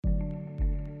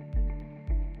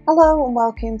Hello and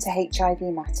welcome to HIV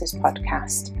Matters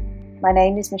podcast. My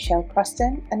name is Michelle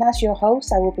Croston, and as your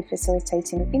host I will be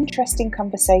facilitating interesting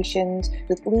conversations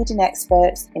with leading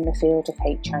experts in the field of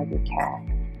HIV care.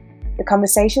 The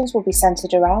conversations will be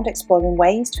centred around exploring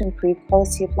ways to improve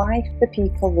quality of life for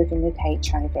people living with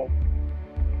HIV.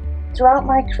 Throughout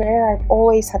my career, I've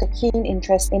always had a keen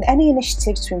interest in any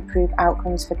initiatives to improve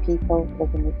outcomes for people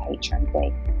living with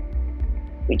HIV,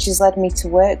 which has led me to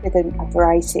work with a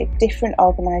variety of different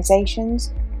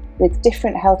organisations, with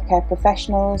different healthcare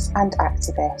professionals and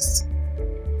activists.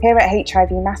 Here at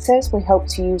HIV Matters, we hope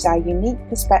to use our unique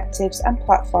perspectives and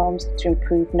platforms to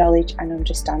improve knowledge and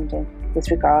understanding with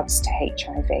regards to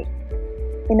HIV.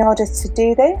 In order to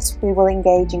do this, we will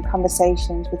engage in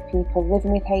conversations with people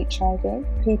living with HIV,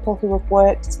 people who have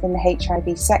worked in the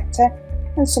HIV sector,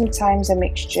 and sometimes a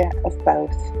mixture of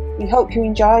both. We hope you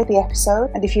enjoy the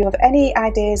episode, and if you have any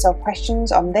ideas or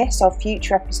questions on this or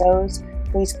future episodes,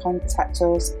 please contact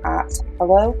us at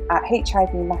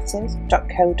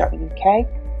hello@hivmatters.co.uk.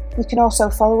 You can also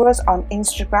follow us on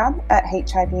Instagram at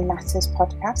HIV Matters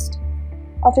Podcast,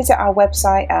 or visit our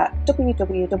website at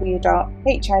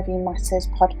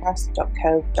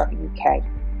www.hivmatterspodcast.co.uk.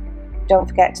 Don't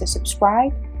forget to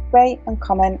subscribe, rate and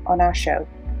comment on our show.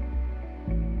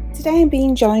 Today I'm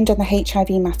being joined on the HIV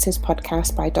Matters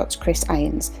podcast by Dr. Chris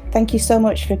Irons. Thank you so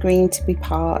much for agreeing to be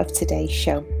part of today's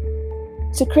show.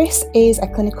 So Chris is a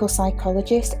clinical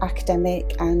psychologist,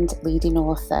 academic and leading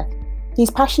author. He's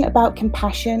passionate about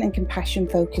compassion and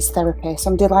compassion-focused therapy, so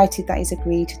I'm delighted that he's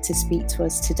agreed to speak to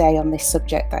us today on this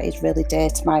subject that is really dear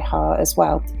to my heart as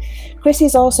well. Chris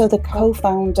is also the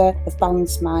co-founder of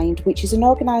Balanced Mind, which is an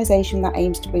organisation that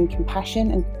aims to bring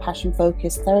compassion and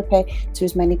compassion-focused therapy to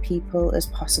as many people as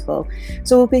possible.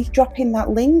 So we'll be dropping that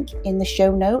link in the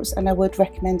show notes, and I would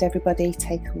recommend everybody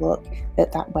take a look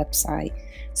at that website.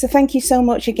 So thank you so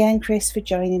much again, Chris, for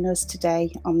joining us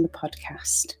today on the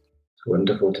podcast.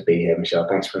 Wonderful to be here, Michelle.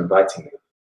 Thanks for inviting me.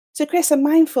 So, Chris, I'm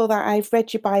mindful that I've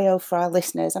read your bio for our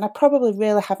listeners, and I probably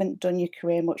really haven't done your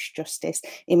career much justice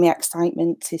in my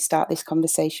excitement to start this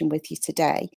conversation with you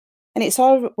today. And it's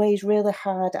always really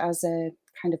hard as a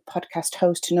kind of podcast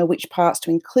host to know which parts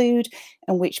to include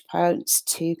and which parts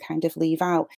to kind of leave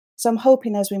out. So I'm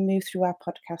hoping as we move through our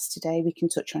podcast today, we can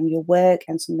touch on your work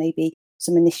and some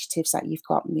initiatives that you've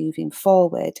got moving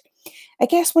forward. I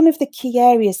guess one of the key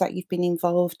areas that you've been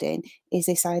involved in is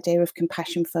this idea of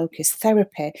compassion-focused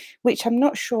therapy, which I'm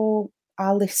not sure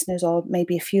our listeners or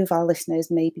maybe a few of our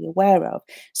listeners may be aware of.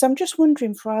 So I'm just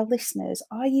wondering for our listeners,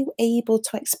 are you able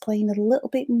to explain a little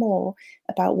bit more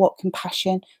about what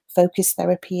compassion-focused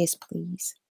therapy is,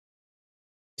 please?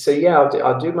 So yeah,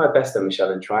 I'll do my best then,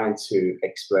 Michelle, in trying to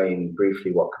explain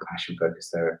briefly what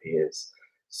compassion-focused therapy is.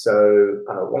 So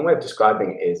one way of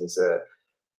describing it is a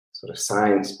sort of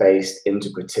science-based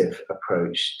integrative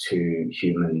approach to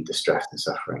human distress and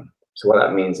suffering. So what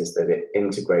that means is that it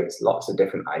integrates lots of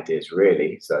different ideas,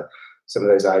 really. So some of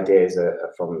those ideas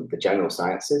are from the general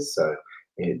sciences. So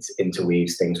it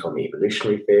interweaves things from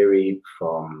evolutionary theory,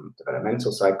 from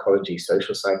developmental psychology,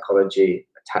 social psychology,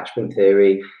 attachment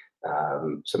theory,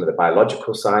 some of the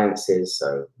biological sciences,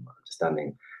 so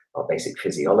understanding our basic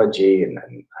physiology and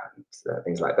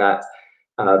things like that.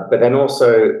 But then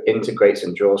also integrates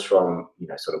and draws from,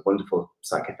 sort of wonderful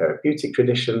psychotherapeutic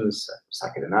traditions,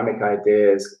 psychodynamic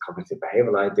ideas, cognitive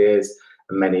behavioral ideas,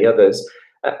 and many others.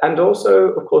 And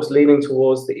also, of course, leaning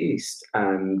towards the East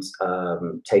and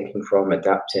taking from,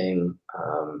 adapting,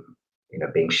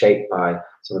 being shaped by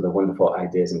some of the wonderful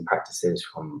ideas and practices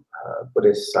from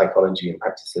Buddhist psychology and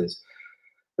practices.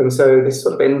 And so this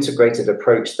sort of integrated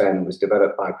approach then was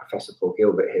developed by Professor Paul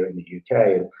Gilbert here in the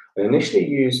UK and initially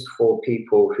used for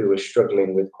people who were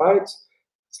struggling with quite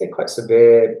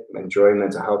severe enduring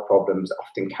mental health problems,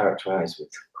 often characterized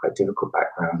with quite difficult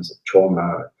backgrounds of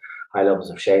trauma, high levels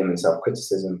of shame and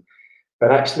self-criticism.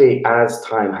 But actually, as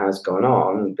time has gone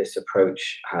on, this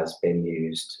approach has been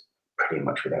used pretty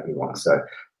much with everyone. So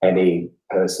any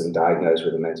person diagnosed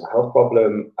with a mental health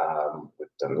problem, we've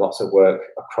done lots of work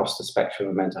across the spectrum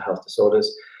of mental health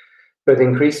disorders, but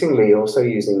increasingly also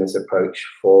using this approach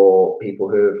for people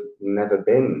who have never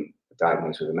been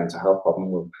diagnosed with a mental health problem,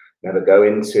 will never go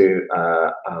into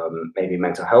maybe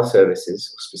mental health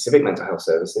services or specific mental health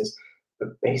services,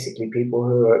 but basically people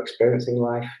who are experiencing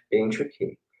life being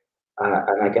tricky.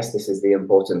 And I guess this is the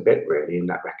important bit, really, in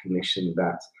that recognition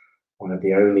that one of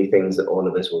the only things that all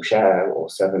of us will share, or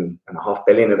 7.5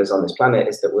 billion of us on this planet,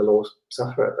 is that we'll all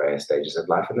suffer at various stages of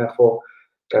life. And therefore,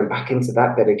 going back into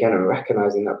that bit again and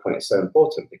recognizing that point is so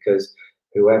important, because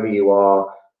whoever you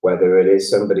are, whether it is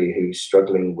somebody who's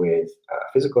struggling with a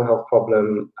physical health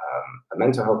problem, a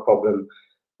mental health problem,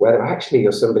 whether actually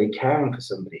you're somebody caring for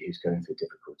somebody who's going through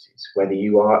difficulties, whether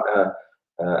you are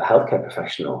a healthcare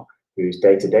professional whose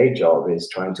day-to-day job is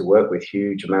trying to work with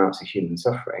huge amounts of human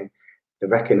suffering. The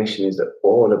recognition is that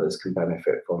all of us can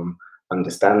benefit from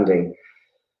understanding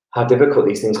how difficult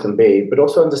these things can be, but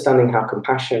also understanding how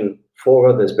compassion for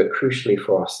others, but crucially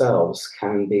for ourselves,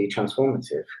 can be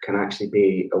transformative, can actually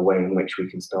be a way in which we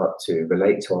can start to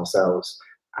relate to ourselves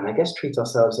and I guess treat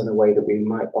ourselves in a way that we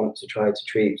might want to try to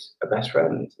treat a best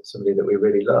friend, somebody that we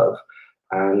really love,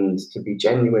 and to be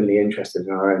genuinely interested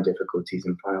in our own difficulties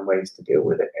and find ways to deal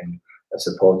with it in a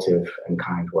supportive and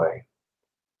kind way.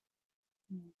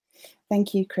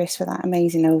 Thank you, Chris, for that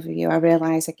amazing overview. I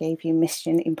realise I gave you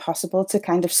mission impossible to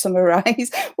kind of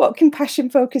summarise what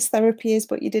compassion-focused therapy is,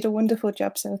 but you did a wonderful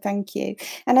job, so thank you.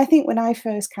 And I think when I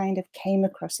first kind of came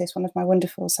across this, one of my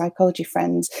wonderful psychology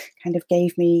friends kind of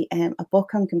gave me a book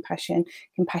on compassion,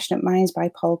 Compassionate Minds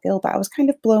by Paul Gilbert. I was kind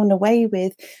of blown away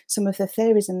with some of the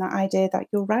theories and that idea that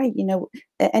you're right, you know,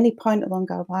 at any point along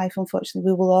our life, unfortunately,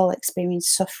 we will all experience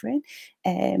suffering.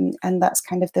 And that's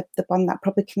kind of the bond that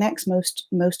probably connects most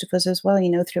of us as well.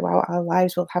 You know, throughout our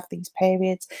lives, we'll have these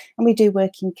periods, and we do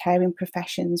work in caring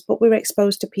professions, but we're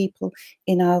exposed to people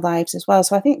in our lives as well.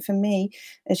 So I think for me,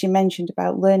 as you mentioned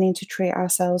about learning to treat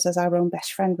ourselves as our own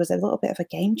best friend, was a little bit of a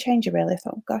game changer, really. I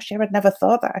thought, oh gosh, yeah, I'd never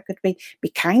thought that I could be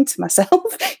kind to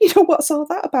myself. You know, what's all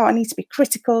that about? I need to be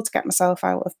critical to get myself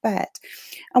out of bed.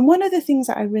 And one of the things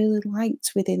that I really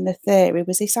liked within the theory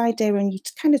was this idea, and you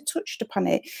kind of touched upon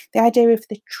it, the idea of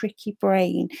the tricky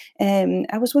brain.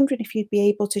 I was wondering if you'd be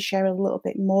able to share a little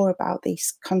bit more about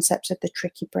these concepts of the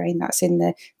tricky brain that's in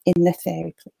the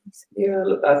theory, please. Yeah,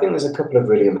 look, I think there's a couple of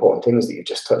really important things that you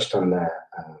just touched on there,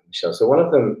 Michelle. So one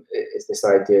of them is this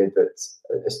idea that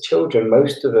as children,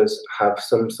 most of us have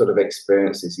some sort of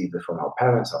experiences either from our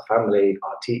parents, our family,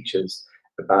 our teachers,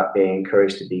 about being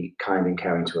encouraged to be kind and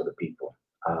caring to other people.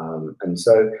 And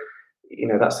so, you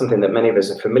know, that's something that many of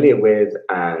us are familiar with.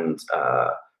 And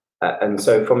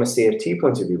so from a CFT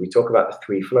point of view, we talk about the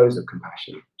three flows of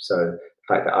compassion. So the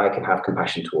fact that I can have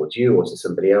compassion towards you or to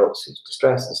somebody else who's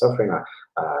distressed and suffering.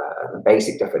 The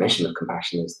basic definition of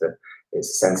compassion is that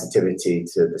it's sensitivity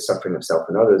to the suffering of self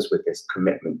and others with this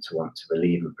commitment to want to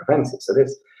relieve and prevent it. So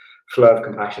this flow of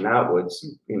compassion outwards,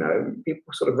 you know,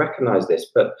 people sort of recognize this,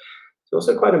 but it's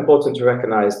also quite important to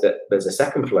recognize that there's a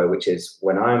second flow, which is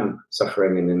when I'm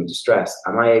suffering and in distress,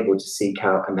 am I able to seek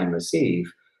out and then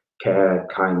receive care,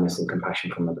 kindness, and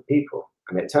compassion from other people?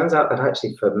 And it turns out that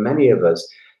actually for many of us,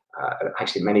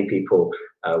 many people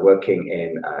working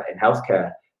in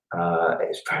healthcare,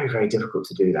 it's very, very difficult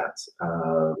to do that.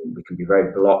 We can be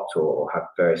very blocked or have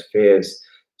various fears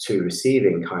to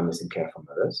receiving kindness and care from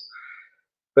others.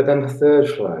 But then the third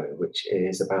flow, which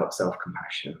is about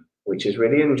self-compassion, which is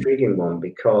really an intriguing one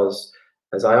because,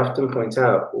 as I often point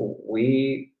out,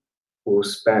 we will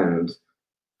spend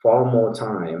far more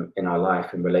time in our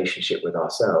life in relationship with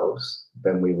ourselves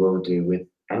than we will do with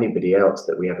anybody else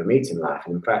that we ever meet in life.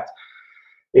 And in fact,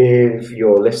 if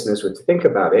your listeners were to think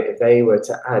about it, if they were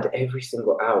to add every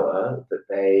single hour that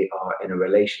they are in a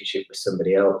relationship with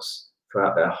somebody else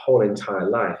throughout their whole entire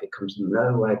life, it comes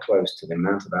nowhere close to the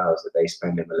amount of hours that they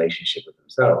spend in relationship with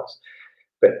themselves.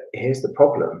 But here's the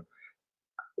problem.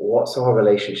 What's our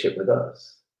relationship with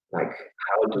us? Like,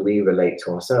 how do we relate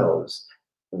to ourselves?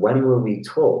 When were we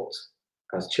taught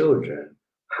as children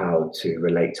how to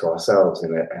relate to ourselves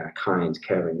in a kind,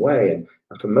 caring way?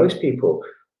 And for most people,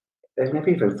 they've never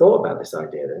even thought about this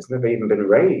idea. There's never even been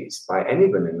raised by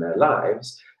anyone in their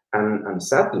lives. And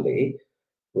sadly,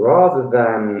 rather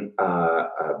than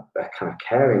a kind of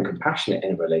caring, compassionate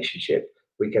in a relationship,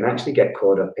 we can actually get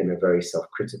caught up in a very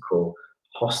self-critical,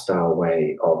 hostile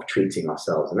way of treating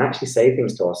ourselves and actually say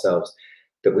things to ourselves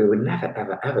that we would never,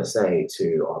 ever, ever say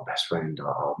to our best friend or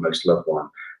our most loved one.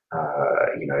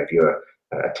 You know, if you're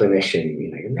a clinician, you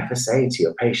know, you never say to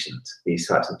your patient these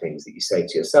types of things that you say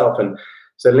to yourself. And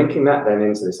so linking that then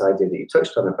into this idea that you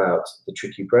touched on about the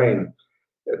tricky brain,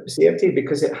 CFT,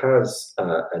 because it has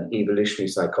an evolutionary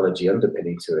psychology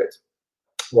underpinning to it,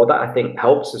 what that I think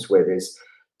helps us with is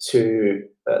to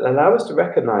allow us to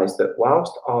recognize that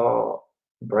whilst our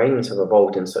brains have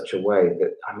evolved in such a way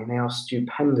that, I mean, they are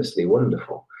stupendously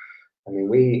wonderful. I mean,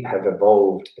 we have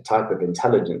evolved a type of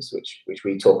intelligence which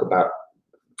we talk about,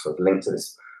 sort of linked to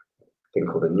this thing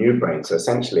called the new brain. So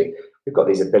essentially, we've got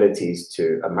these abilities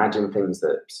to imagine things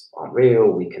that aren't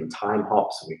real. We can time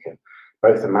hop, so we can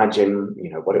both imagine, you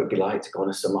know, what it would be like to go on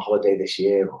a summer holiday this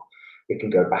year, or we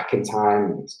can go back in time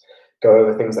and go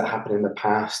over things that happened in the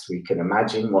past. We can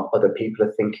imagine what other people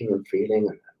are thinking and feeling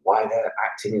and why they're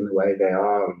acting in the way they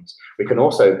are. And we can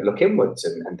also look inwards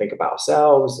and think about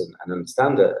ourselves and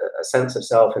understand a a sense of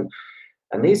self.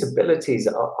 And these abilities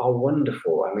are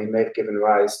wonderful. I mean, they've given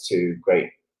rise to great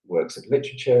works of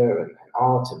literature and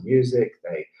art and music.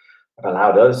 They have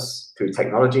allowed us, through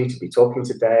technology, to be talking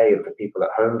today, and for people at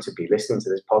home to be listening to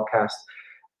this podcast.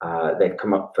 They've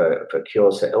come up for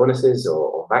cures for illnesses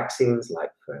or vaccines,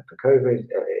 like for COVID.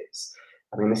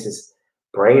 This is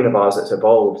brain of ours that's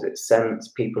evolved. It sends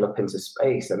people up into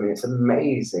space. I mean, it's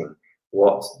amazing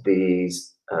what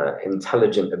these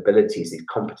intelligent abilities, these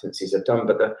competencies have done.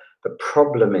 But the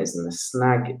problem is, and the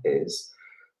snag is,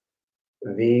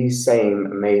 these same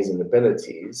amazing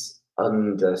abilities,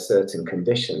 under certain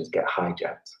conditions, get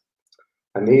hijacked.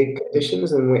 And the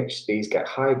conditions in which these get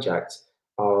hijacked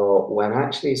are when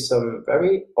actually some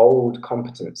very old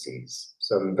competencies,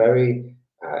 some very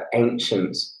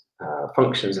ancient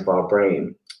functions of our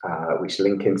brain, which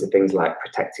link into things like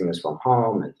protecting us from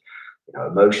harm, and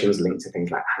emotions linked to things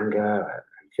like anger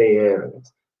and fear and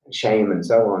shame and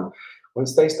so on.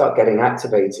 Once they start getting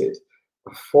activated,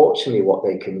 unfortunately, what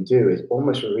they can do is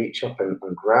almost reach up and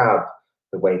grab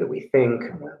the way that we think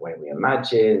and the way we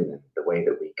imagine and the way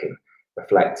that we can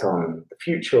reflect on the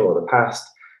future or the past,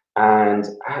 and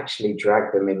actually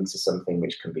drag them into something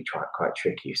which can be quite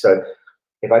tricky. So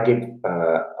if I give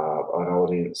our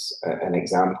audience an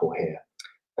example here,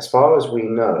 as far as we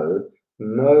know,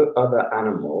 no other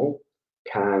animal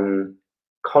can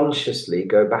consciously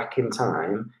go back in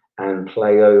time and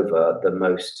play over the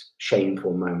most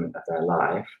shameful moment of their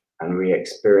life and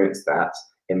re-experience that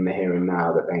in the here and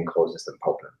now that then causes them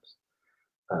problems.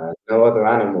 No other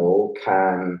animal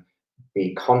can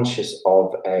be conscious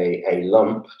of a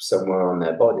lump somewhere on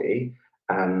their body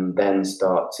and then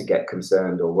start to get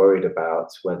concerned or worried about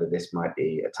whether this might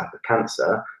be a type of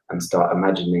cancer and start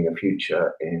imagining a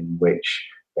future in which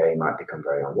they might become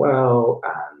very unwell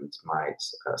and might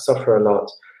suffer a lot.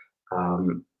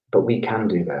 But we can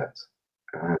do that.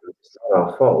 And it's not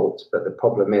our fault, but the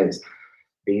problem is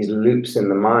these loops in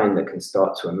the mind that can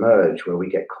start to emerge where we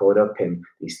get caught up in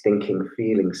these thinking,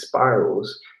 feeling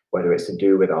spirals, whether it's to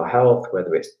do with our health,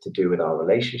 whether it's to do with our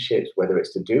relationships, whether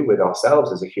it's to do with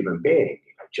ourselves as a human being,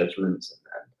 judgments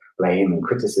and blame and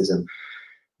criticism.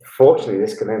 Fortunately,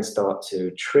 this can then start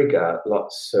to trigger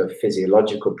lots of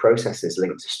physiological processes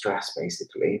linked to stress,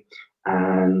 basically,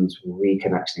 and we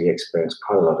can actually experience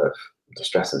quite a lot of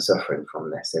distress and suffering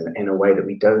from this in a way that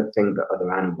we don't think that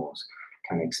other animals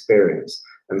can experience.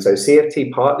 And so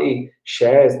CFT partly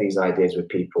shares these ideas with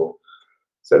people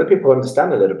so that people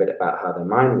understand a little bit about how their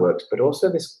mind works, but also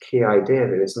this key idea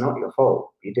that it's not your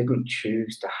fault. You didn't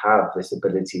choose to have this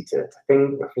ability to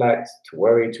think, reflect, to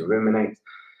worry, to ruminate.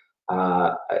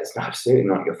 It's absolutely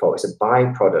not your fault. It's a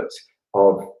byproduct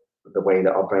of the way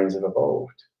that our brains have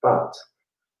evolved. But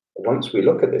once we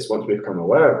look at this, once we become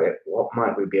aware of it, what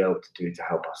might we be able to do to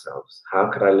help ourselves? How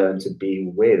could I learn to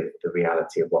be with the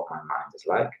reality of what my mind is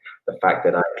like? The fact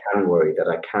that I can worry, that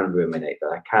I can ruminate,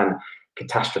 that I can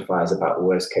catastrophize about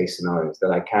worst case scenarios,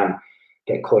 that I can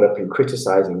get caught up in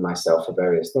criticizing myself for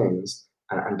various things,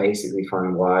 and basically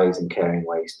find wise and caring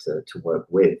ways to work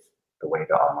with the way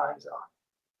that our minds are.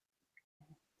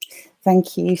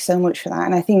 Thank you so much for that.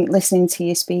 And I think listening to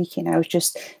you speaking, I was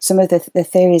just, some of the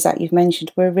theories that you've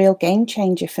mentioned were a real game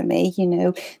changer for me.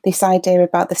 This idea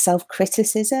about the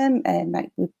self-criticism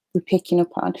that we're picking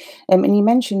up on. And you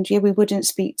mentioned, we wouldn't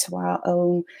speak to our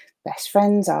own best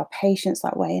friends, our patients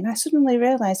that way. And I suddenly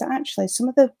realized that actually some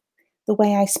of the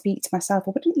way I speak to myself,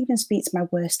 I wouldn't even speak to my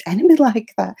worst enemy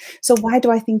like that. So why do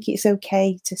I think it's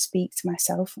okay to speak to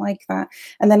myself like that?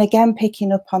 And then again,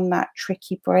 picking up on that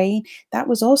tricky brain, that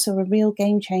was also a real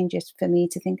game changer for me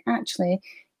to think, actually,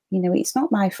 it's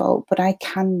not my fault, but I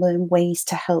can learn ways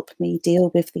to help me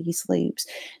deal with these loops.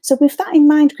 So with that in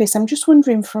mind, Chris, I'm just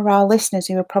wondering for our listeners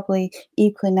who are probably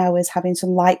equally now as having some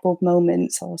light bulb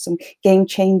moments or some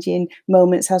game-changing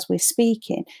moments as we're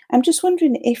speaking, I'm just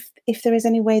wondering if there is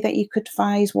any way that you could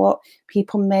advise what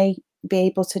people may be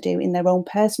able to do in their own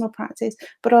personal practice,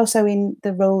 but also in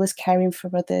the role as caring for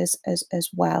others as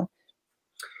well.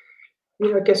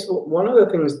 I guess one of the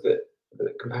things that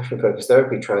compassion focused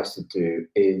therapy tries to do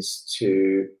is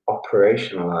to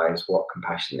operationalize what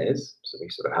compassion is. So we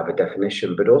sort of have a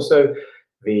definition, but also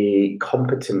the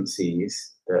competencies,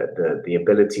 the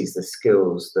abilities, the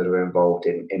skills that are involved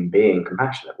in being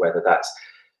compassionate, whether that's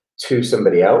to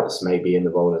somebody else, maybe in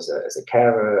the role as a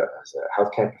carer, as a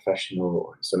healthcare professional,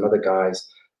 or some other guys,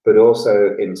 but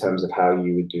also in terms of how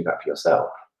you would do that for yourself.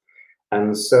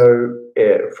 And so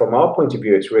from our point of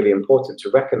view, it's really important to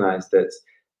recognize that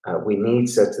we need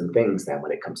certain things then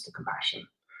when it comes to compassion.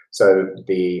 So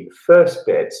the first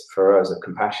bit for us of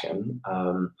compassion,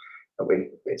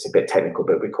 it's a bit technical,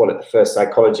 but we call it the first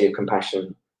psychology of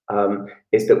compassion,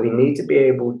 is that we need to be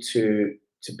able to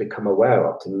become aware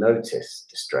of, to notice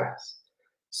distress.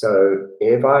 So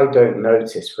if I don't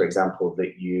notice, for example,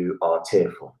 that you are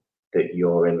tearful, that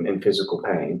you're in physical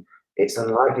pain, it's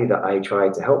unlikely that I try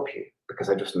to help you because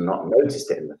I just not noticed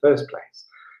it in the first place.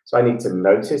 So I need to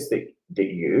notice that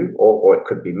you, or it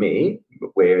could be me,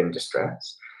 we're in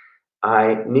distress.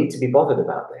 I need to be bothered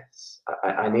about this.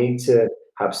 I need to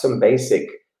have some basic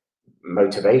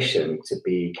motivation to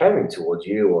be caring towards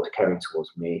you or caring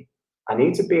towards me. I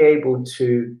need to be able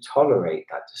to tolerate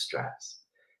that distress.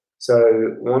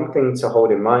 So one thing to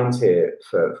hold in mind here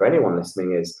for anyone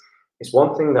listening is it's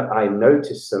one thing that I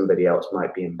notice somebody else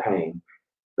might be in pain,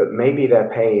 but maybe their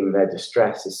pain, their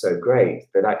distress is so great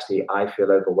that actually I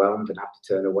feel overwhelmed and have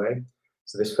to turn away.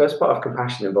 So this first part of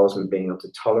compassion involves me being able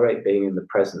to tolerate being in the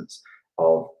presence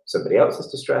of somebody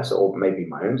else's distress or maybe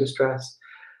my own distress.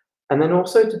 And then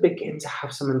also to begin to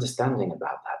have some understanding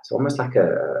about that. So almost like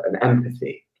an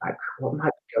empathy, like what might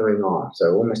be going on?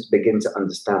 So almost begin to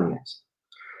understand this.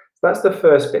 So that's the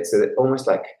first bit. So it almost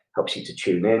like helps you to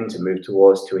tune in, to move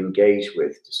towards, to engage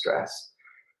with distress.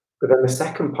 But then the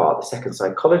second part, the second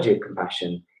psychology of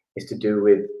compassion, is to do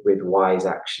with wise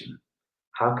action.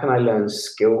 How can I learn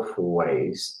skillful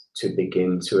ways to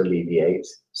begin to alleviate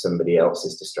somebody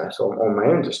else's distress or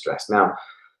my own distress? Now,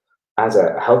 as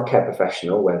a healthcare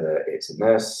professional, whether it's a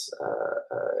nurse,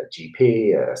 a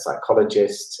GP, a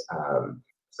psychologist,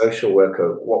 social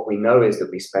worker, what we know is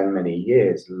that we spend many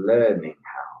years learning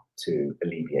how to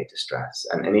alleviate distress.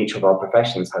 And each of our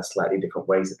professions has slightly different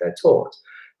ways that they're taught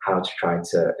how to try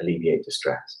to alleviate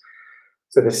distress.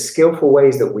 So there's skillful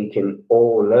ways that we can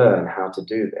all learn how to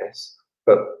do this,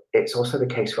 but it's also the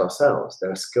case for ourselves.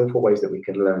 There are skillful ways that we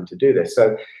can learn to do this.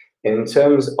 So in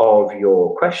terms of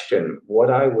your question, what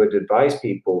I would advise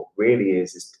people really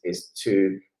is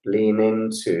to lean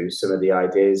into some of the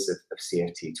ideas of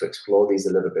CFT, to explore these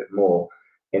a little bit more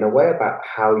in a way about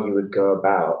how you would go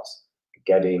about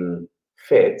getting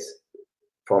fit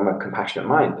from a compassionate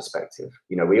mind perspective.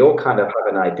 You know, we all kind of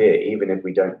have an idea, even if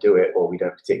we don't do it or we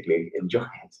don't particularly enjoy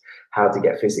it, how to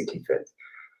get physically fit.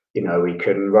 You know, we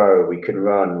can row, we can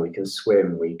run, we can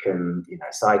swim, we can,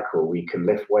 cycle, we can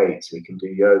lift weights, we can do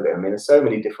yoga. I mean, there's so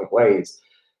many different ways.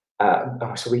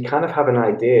 So we kind of have an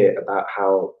idea about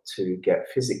how to get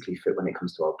physically fit when it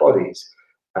comes to our bodies.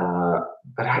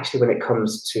 But actually, when it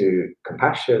comes to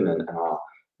compassion and our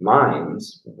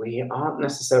minds, we aren't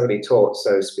necessarily taught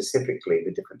so specifically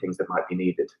the different things that might be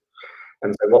needed.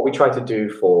 And so what we try to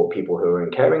do for people who are in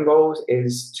caring roles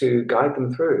is to guide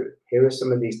them through. Here are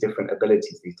some of these different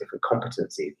abilities, these different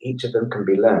competencies. Each of them can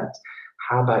be learned.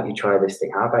 How about you try this thing?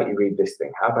 How about you read this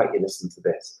thing? How about you listen to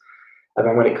this? And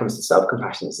then when it comes to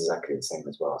self-compassion, it's exactly the same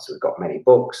as well. So we've got many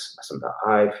books, some that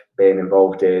I've been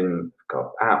involved in, we've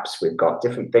got apps, we've got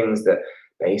different things that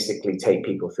basically take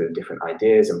people through different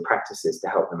ideas and practices to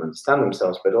help them understand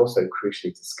themselves, but also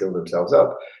crucially to skill themselves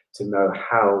up to know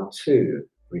how to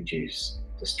reduce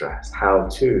distress, how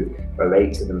to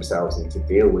relate to themselves and to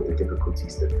deal with the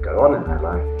difficulties that go on in their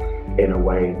life in a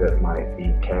way that might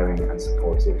be caring and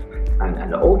supportive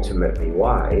and ultimately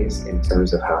wise in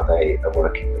terms of how they are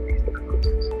working with these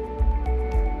difficulties.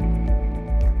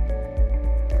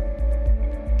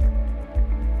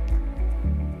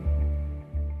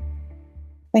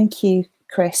 Thank you,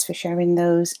 Chris, for sharing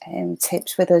those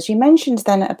tips with us. You mentioned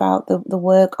then about the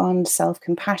work on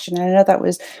self-compassion. I know that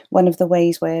was one of the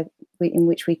ways in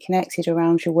which we connected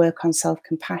around your work on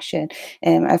self-compassion.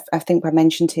 I think I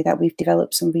mentioned too that we've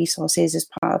developed some resources as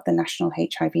part of the National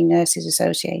HIV Nurses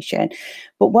Association,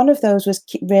 but one of those was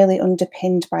really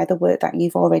underpinned by the work that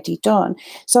you've already done.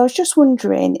 So I was just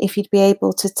wondering if you'd be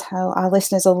able to tell our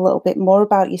listeners a little bit more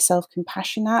about your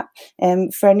self-compassion app.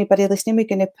 For anybody listening, we're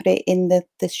going to put it in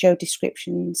the show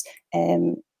descriptions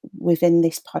within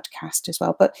this podcast as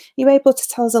well. But are you able to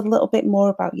tell us a little bit more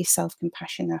about your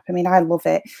self-compassion app? I mean, I love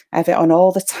it. I have it on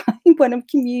all the time when I'm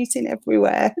commuting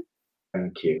everywhere.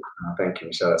 Thank you. Thank you,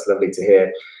 Michelle. That's lovely to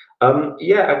hear.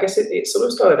 I guess it sort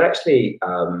of started actually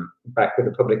back with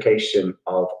the publication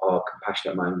of our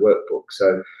Compassionate Mind workbook.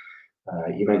 So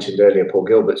you mentioned earlier Paul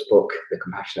Gilbert's book, The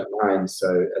Compassionate Mind.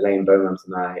 So Elaine Beaumont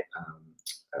and I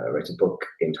wrote a book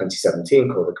in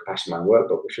 2017 called The Compassionate Mind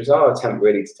Workbook, which was our attempt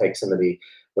really to take some of the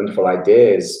wonderful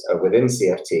ideas within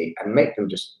CFT and make them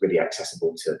just really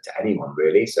accessible to anyone,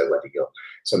 really. So whether you're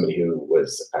somebody who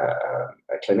was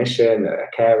a clinician, a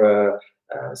carer,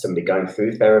 somebody going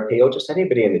through therapy, or just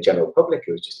anybody in the general public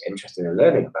who was just interested in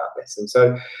learning about this. And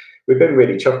so we've been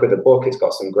really chuffed with the book. It's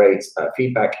got some great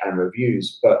feedback and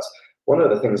reviews, but One of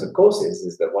the things, of course,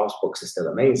 is that whilst books are still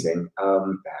amazing,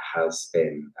 there has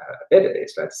been a bit,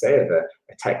 it's fair to say, of a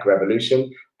tech revolution,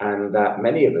 and that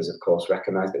many of us, of course,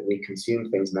 recognize that we consume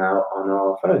things now on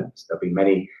our phones. There'll be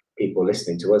many people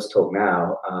listening to us talk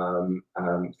now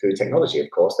through technology,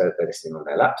 of course. They're listening on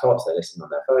their laptops, they're listening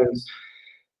on their phones.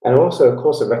 And also, of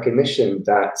course, a recognition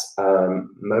that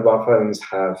mobile phones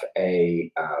have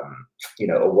a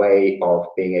way of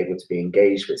being able to be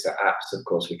engaged with. So apps, of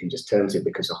course, we can just turn to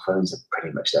because our phones are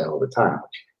pretty much there all the time,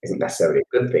 which isn't necessarily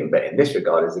a good thing, but in this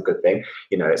regard is a good thing.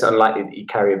 It's unlikely that you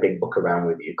carry a big book around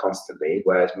with you constantly,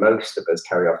 whereas most of us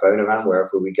carry our phone around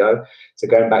wherever we go. So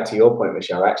going back to your point,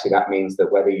 Michelle, actually that means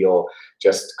that whether you're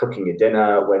just cooking your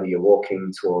dinner, whether you're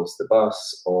walking towards the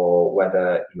bus, or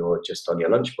whether you're just on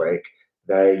your lunch break,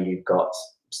 there you've got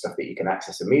stuff that you can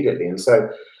access immediately. And so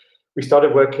we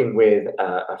started working with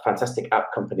a fantastic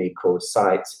app company called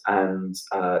Sight, and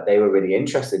they were really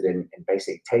interested in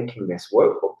basically taking this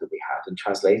workbook that we had and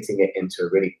translating it into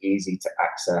a really easy to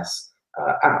access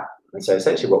app. And so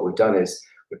essentially what we've done is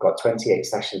we've got 28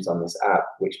 sessions on this app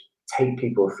which take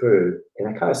people through in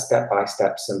a kind of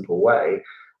step-by-step simple way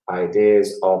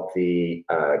ideas of the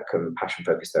compassion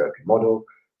focused therapy model,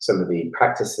 some of the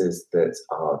practices that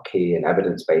are key and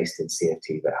evidence-based in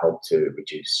CFT that help to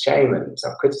reduce shame and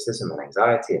self-criticism and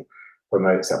anxiety and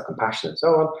promote self-compassion and so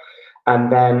on.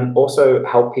 And then also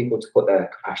help people to put their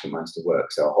compassionate minds to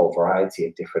work. So a whole variety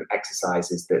of different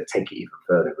exercises that take it even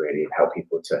further, really, and help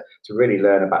people to really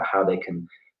learn about how they can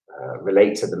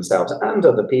relate to themselves and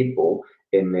other people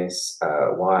in this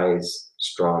wise,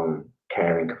 strong,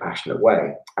 caring, compassionate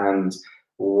way. And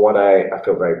what I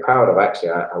feel very proud of,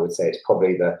 actually, I would say it's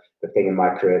probably the thing in my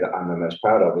career that I'm the most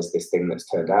proud of, is this thing that's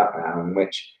turned out now, in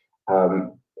which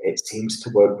it seems to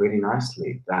work really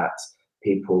nicely, that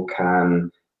people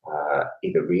can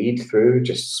either read through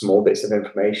just small bits of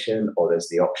information, or there's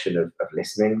the option of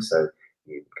listening, so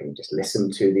you can just listen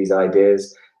to these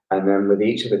ideas. And then with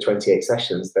each of the 28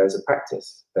 sessions, there's a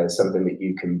practice. There's something that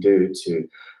you can do to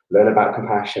learn about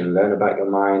compassion, learn about your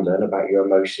mind, learn about your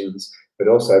emotions, but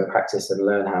also practice and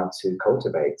learn how to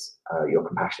cultivate your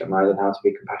compassionate mind and how to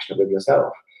be compassionate with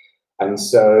yourself. And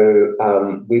so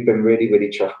we've been really, really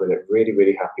chuffed with it, really,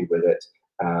 really happy with it.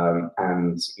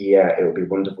 And yeah, it will be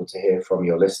wonderful to hear from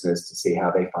your listeners to see how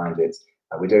they find it.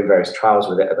 We're doing various trials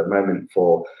with it at the moment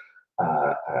for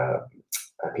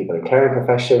people in caring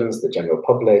professions, the general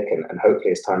public, and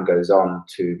hopefully as time goes on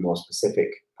to more specific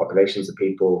populations of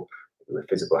people with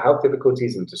physical health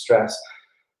difficulties and distress.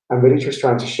 I'm really just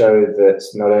trying to show that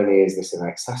not only is this an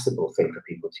accessible thing for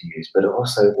people to use, but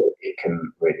also that it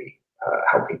can really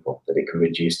help people, that it can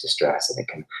reduce distress and it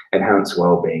can enhance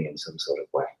well-being in some sort of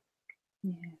way.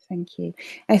 Yeah, thank you.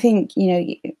 I think,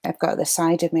 I've got the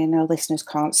side of me, and our listeners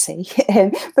can't see,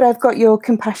 but I've got your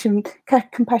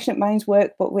Compassionate Minds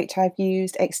workbook, which I've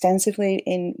used extensively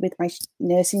with my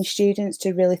nursing students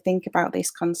to really think about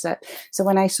this concept. So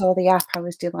when I saw the app, I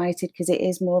was delighted because it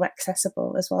is more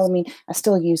accessible as well. I mean, I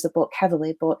still use the book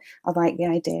heavily, but I like the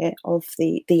idea of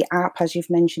the app. As you've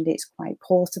mentioned, it's quite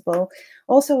portable.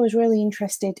 Also, I was really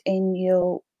interested in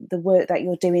the work that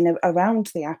you're doing around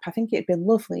the app. I think it'd be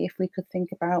lovely if we could think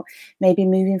about maybe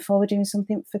moving forward doing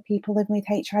something for people living with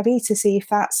HIV to see if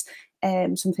that's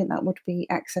something that would be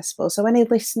accessible. So any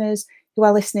listeners who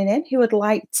are listening in who would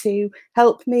like to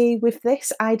help me with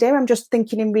this idea, I'm just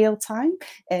thinking in real time.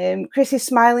 Chris is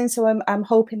smiling, so I'm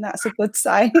hoping that's a good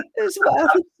sign as well.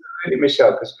 Absolutely,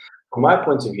 Michelle, because from my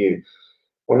point of view,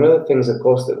 one of the things, of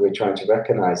course, that we're trying to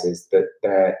recognize is that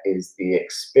there is the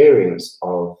experience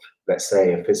of, let's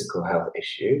say, a physical health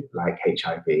issue like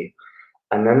HIV,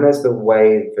 and then there's the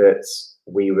way that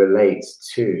we relate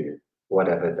to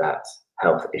whatever that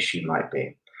health issue might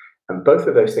be. And both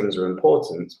of those things are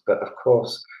important, but of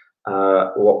course,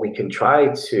 what we can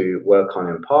try to work on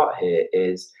in part here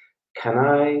is, can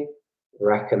I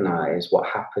recognize what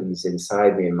happens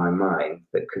inside me in my mind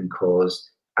that can cause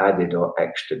added or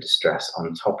extra distress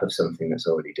on top of something that's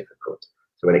already difficult?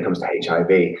 So when it comes to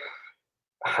HIV,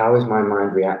 how is my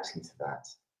mind reacting to that?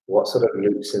 What sort of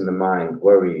loops in the mind,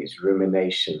 worries,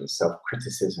 ruminations,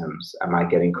 self-criticisms am I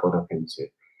getting caught up into?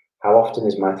 How often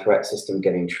is my threat system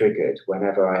getting triggered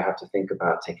whenever I have to think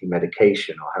about taking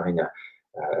medication or having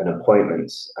an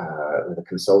appointment with a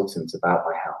consultant about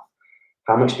my health?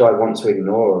 How much do I want to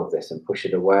ignore all of this and push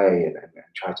it away and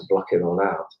try to block it all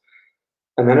out?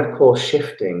 And then, of course,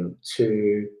 shifting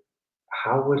to,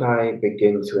 how would I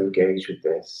begin to engage with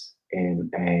this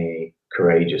in a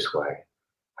courageous way?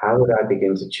 How would I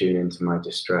begin to tune into my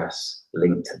distress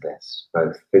linked to this,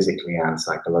 both physically and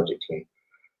psychologically?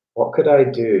 What could I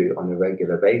do on a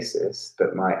regular basis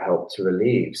that might help to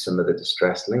relieve some of the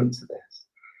distress linked to this?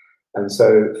 And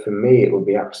so for me, it would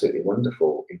be absolutely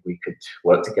wonderful if we could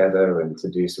work together and to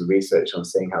do some research on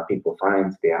seeing how people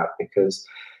find the app, because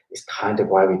it's kind of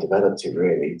why we developed it,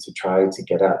 really, to try to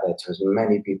get out there to as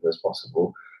many people as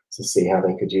possible to see how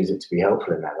they could use it to be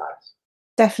helpful in their lives.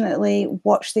 Definitely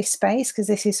watch this space, because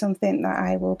this is something that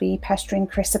I will be pestering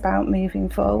Chris about moving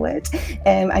forward,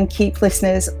 and keep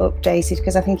listeners updated,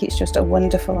 because I think it's just a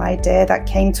wonderful idea that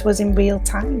came to us in real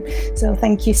time. So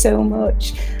thank you so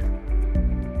much.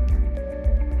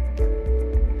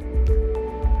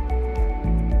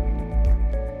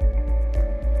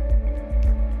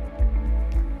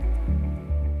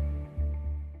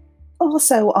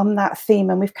 Also on that theme,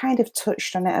 and we've kind of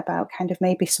touched on it, about kind of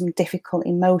maybe some difficult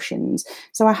emotions.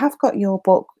 So I have got your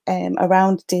book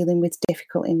around dealing with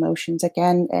difficult emotions.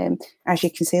 Again, as you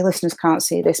can see, listeners can't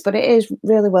see this, but it is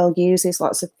really well used. There's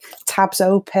lots of tabs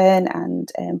open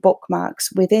and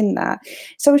bookmarks within that.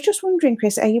 So I was just wondering,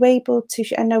 Chris, are you able to?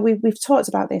 I know we've talked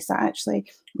about this, that actually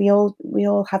we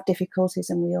all have difficulties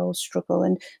and we all struggle,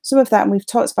 and some of that, and we've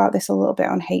talked about this a little bit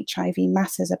on HIV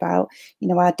Matters, about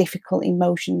our difficult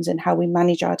emotions and how we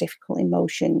manage our difficult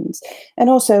emotions. And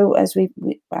also, as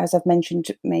I've mentioned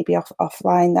maybe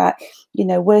offline, that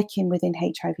working within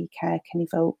HIV care can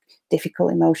evoke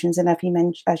difficult emotions, and as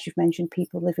you've mentioned,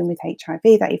 people living with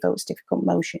HIV, that evokes difficult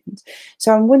emotions.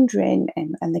 So I'm wondering,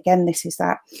 and again, this is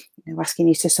that asking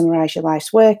you to summarize your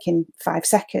life's work in 5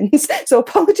 seconds, so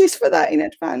apologies for that in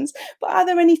advance, but are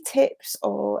there any tips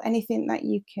or anything that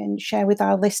you can share with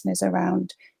our listeners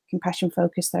around compassion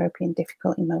focused therapy and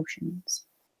difficult emotions?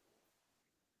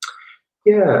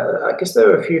 Yeah, I guess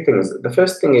there are a few things. The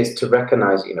first thing is to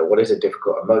recognize, what is a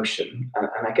difficult emotion.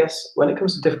 And I guess when it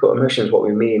comes to difficult emotions, what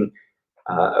we mean,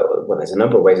 well, there's a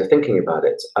number of ways of thinking about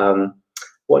it.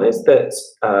 One is that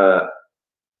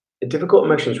difficult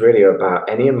emotions really are about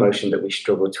any emotion that we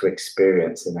struggle to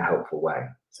experience in a helpful way.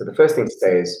 So the first thing to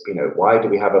say is, why do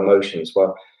we have emotions?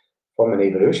 Well, from an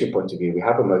evolutionary point of view, we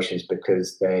have emotions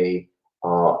because they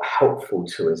are helpful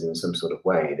to us in some sort of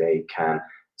way. They can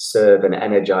serve and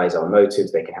energize our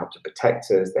motives. They can help to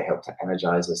protect us. They help to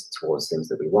energize us towards things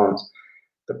that we want.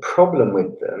 The problem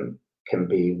with them can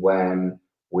be when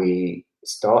we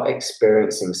start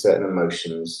experiencing certain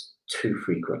emotions too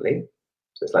frequently.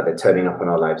 So it's like they're turning up in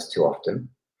our lives too often.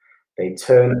 They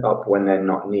turn up when they're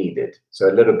not needed. So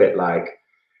a little bit like,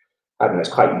 I don't know, it's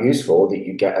quite useful that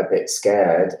you get a bit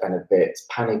scared and a bit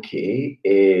panicky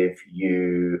if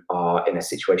you are in a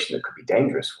situation that could be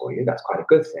dangerous for you. That's quite a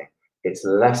good thing. It's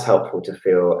less helpful to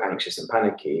feel anxious and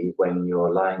panicky when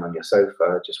you're lying on your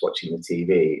sofa just watching the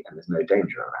TV and there's no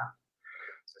danger around.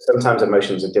 So sometimes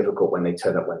emotions are difficult when they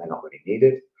turn up when they're not really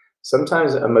needed.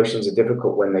 Sometimes emotions are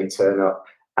difficult when they turn up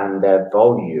and their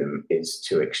volume is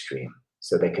too extreme.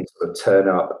 So they can sort of turn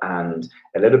up, and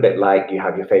a little bit like you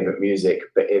have your favorite music,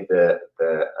 but if the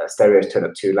stereos turn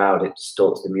up too loud, it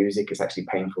distorts the music. It's actually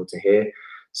painful to hear.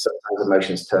 Sometimes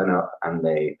emotions turn up and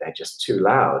they're just too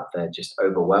loud. They're just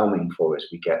overwhelming for us.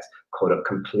 We get caught up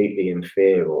completely in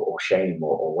fear or shame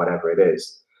or whatever it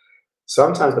is.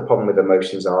 Sometimes the problem with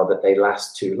emotions are that they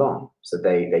last too long. So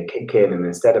they kick in, and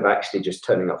instead of actually just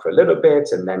turning up for a little bit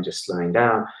and then just slowing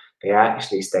down, they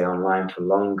actually stay online for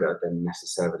longer than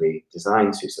necessarily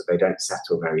designed to, so they don't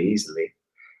settle very easily.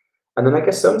 And then I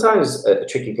guess sometimes a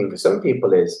tricky thing for some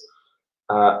people is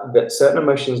that certain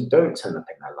emotions don't turn up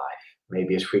in their life,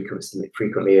 maybe as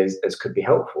frequently as could be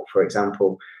helpful. For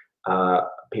example,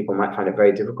 people might find it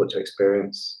very difficult to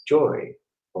experience joy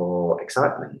or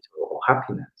excitement or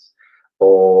happiness.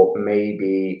 Or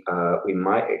maybe we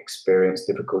might experience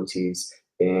difficulties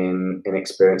in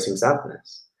experiencing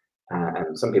sadness.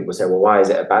 And some people say, well, why is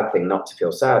it a bad thing not to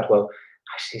feel sad? Well,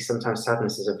 actually, sometimes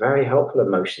sadness is a very helpful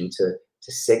emotion to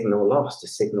signal loss, to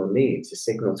signal need, to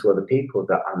signal to other people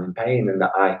that I'm in pain and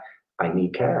that I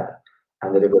need care.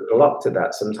 And that if we're blocked to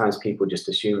that, sometimes people just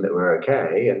assume that we're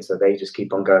okay. And so they just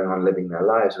keep on going on living their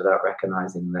lives without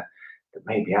recognizing that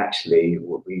maybe actually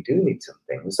we do need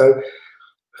something. So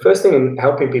first thing in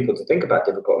helping people to think about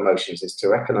difficult emotions is to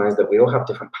recognize that we all have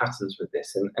different patterns with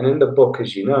this. And in the book,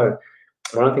 as you know,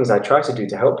 one of the things I try to do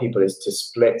to help people is to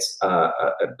split,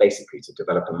 basically to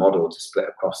develop a model to split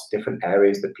across different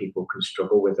areas that people can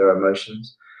struggle with their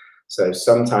emotions. So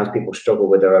sometimes people struggle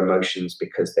with their emotions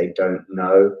because they don't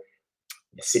know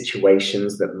the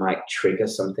situations that might trigger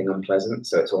something unpleasant.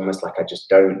 So it's almost like I just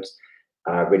don't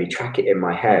really track it in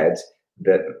my head,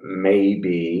 that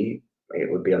maybe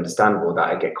it would be understandable that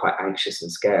I get quite anxious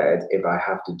and scared if I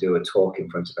have to do a talk in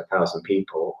front of 1,000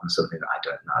 people on something that I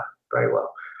don't know very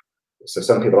well. So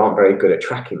some people aren't very good at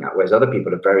tracking that, whereas other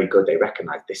people are very good. They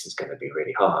recognize this is going to be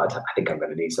really hard. I think I'm going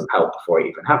to need some help before it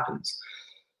even happens.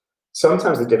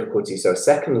 Sometimes the difficulty, so a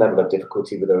second level of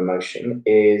difficulty with an emotion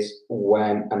is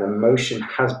when an emotion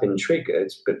has been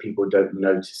triggered, but people don't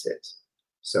notice it.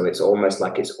 So it's almost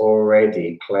like it's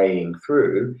already playing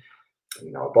through,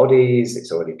 our bodies,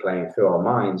 it's already playing through our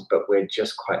minds, but we're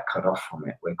just quite cut off from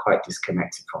it. We're quite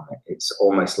disconnected from it. It's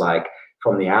almost like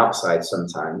from the outside,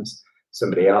 sometimes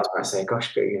somebody else might say,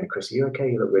 gosh, Chris, are you okay?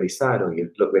 You look really sad, or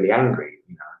you look really angry.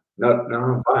 No,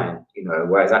 I'm fine.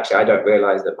 Whereas actually I don't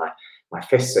realize that my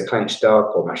fists are clenched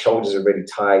up, or my shoulders are really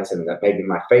tight, and that maybe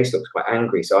my face looks quite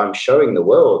angry. So I'm showing the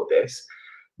world this,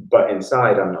 but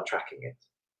inside I'm not tracking it.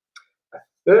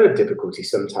 Third difficulty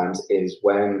sometimes is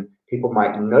when people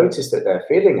might notice that they're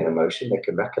feeling an emotion, they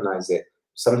can recognize it,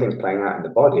 something's playing out in the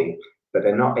body, but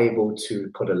they're not able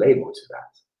to put a label to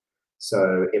that.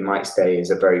 So it might stay as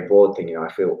a very broad thing,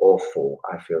 I feel awful,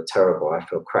 I feel terrible, I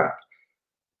feel crap.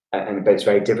 But it's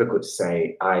very difficult to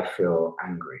say, I feel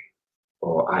angry,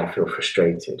 or I feel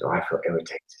frustrated, or I feel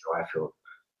irritated, or I feel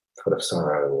full of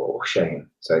sorrow or shame.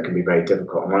 So it can be very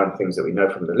difficult. And one of the things that we know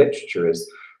from the literature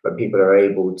is when people are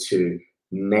able to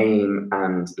name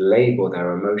and label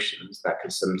their emotions, that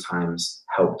can sometimes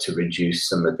help to reduce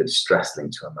some of the distress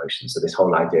linked to emotions. So this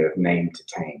whole idea of name to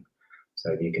tame.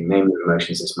 So if you can name the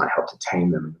emotions, this might help to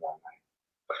tame them in one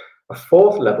way. A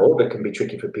fourth level that can be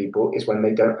tricky for people is when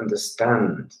they don't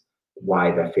understand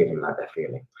why they're feeling like they're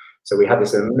feeling. So we have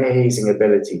this amazing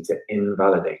ability to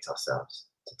invalidate ourselves,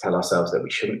 to tell ourselves that we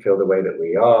shouldn't feel the way that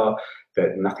we are,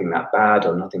 that nothing that bad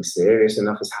or nothing serious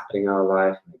enough is happening in our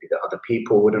life, maybe that other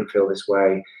people wouldn't feel this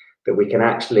way, that we can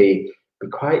actually be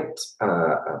quite,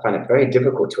 I find it very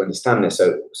difficult to understand this.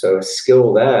 So a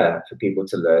skill there for people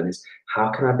to learn is,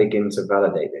 how can I begin to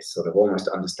validate this, sort of almost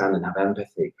understand and have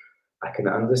empathy? I can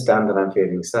understand that I'm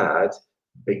feeling sad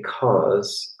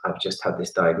because I've just had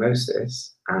this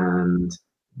diagnosis and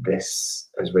this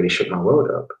has really shook my world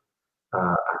up.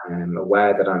 I'm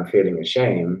aware that I'm feeling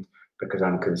ashamed because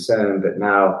I'm concerned that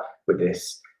now with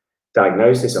this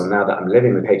diagnosis, or now that I'm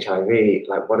living with HIV,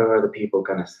 like, what are other people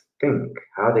going to think?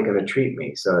 How are they going to treat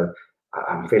me? So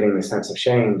I'm feeling this sense of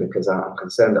shame because I'm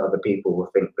concerned that other people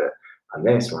will think that I'm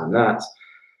this or I'm that.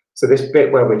 So this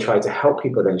bit where we try to help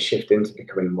people then shift into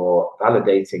becoming more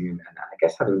validating and I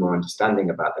guess having more understanding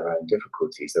about their own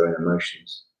difficulties, their own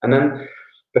emotions. And then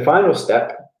the final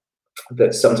step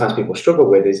that sometimes people struggle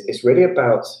with is really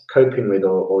about coping with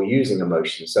or using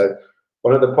emotions. So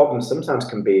one of the problems sometimes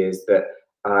can be is that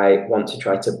I want to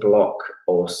try to block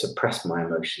or suppress my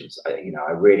emotions.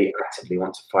 I really actively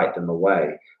want to fight them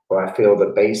away, or I feel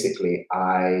that basically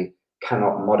I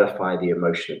cannot modify the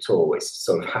emotion at all. It's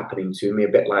sort of happening to me, a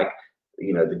bit like,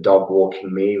 the dog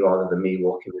walking me rather than me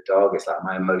walking the dog. It's like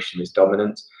my emotion is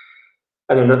dominant.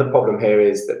 And another problem here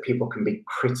is that people can be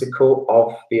critical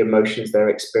of the emotions they're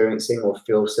experiencing, or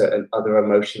feel certain other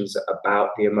emotions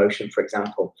about the emotion. For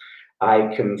example,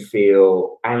 I can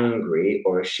feel angry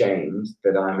or ashamed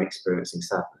that I'm experiencing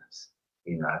sadness.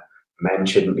 Men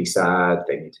shouldn't be sad,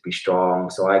 they need to be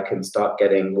strong. So I can start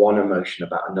getting one emotion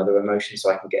about another emotion, so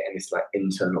I can get in this like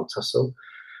internal tussle.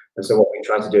 And so what we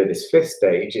try to do at this fifth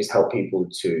stage is help people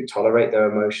to tolerate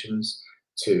their emotions,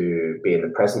 to be in the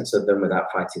presence of them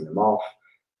without fighting them off,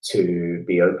 to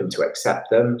be open to accept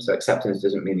them. So acceptance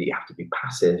doesn't mean that you have to be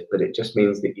passive, but it just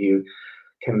means that you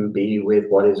can be with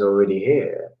what is already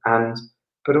here.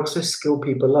 But also skill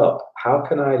people up. How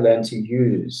can I learn to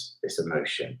use this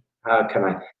emotion? How can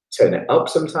I turn it up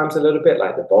sometimes a little bit,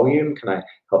 like the volume? Can I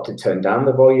help to turn down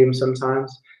the volume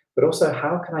sometimes? But also,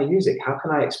 how can I use it? How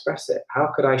can I express it? How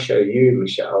could I show you,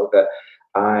 Michelle, that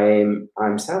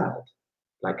I'm sad?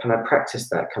 Like, can I practice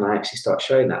that? Can I actually start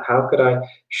showing that? How could I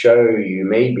show you,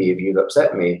 maybe if you've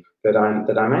upset me, that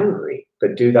I'm angry,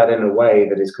 but do that in a way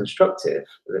that is constructive,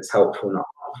 that's helpful, not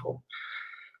harmful?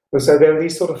 And so there are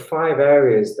these sort of 5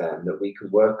 areas then that we can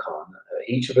work on.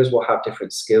 Each of us will have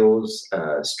different skills,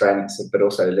 strengths, but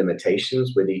also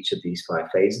limitations with each of these 5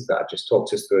 phases that I've just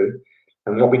talked us through.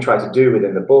 And what we try to do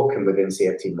within the book and within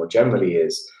CFT more generally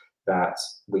is that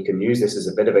we can use this as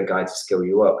a bit of a guide to skill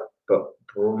you up. But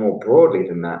more broadly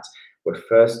than that, we're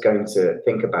first going to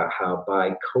think about how,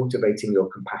 by cultivating your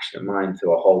compassionate mind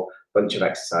through a whole bunch of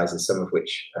exercises, some of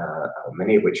which,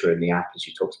 many of which are in the app, as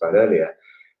you talked about earlier,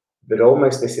 that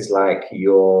almost this is like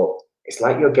it's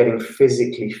like you're getting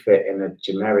physically fit in a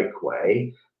generic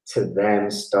way to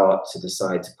then start to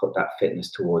decide to put that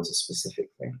fitness towards a specific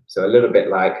thing. So a little bit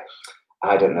like,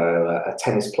 I don't know, a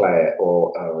tennis player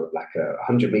or like a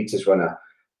 100 meters runner,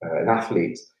 an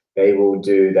athlete. They will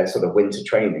do their sort of winter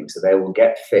training. So they will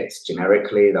get fit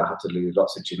generically. They'll have to do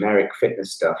lots of generic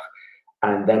fitness stuff.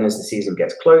 And then as the season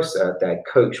gets closer, their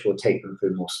coach will take them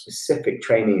through more specific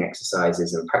training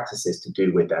exercises and practices to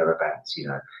do with their events,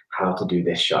 how to do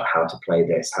this shot, how to play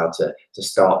this, how to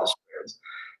start the sprint.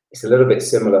 It's a little bit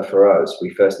similar for us.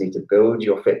 We first need to build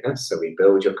your fitness. So we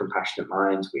build your compassionate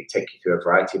mind. We take you through a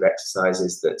variety of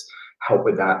exercises that help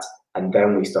with that. And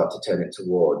then we start to turn it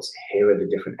towards, here are the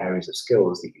different areas of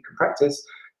skills that you can practice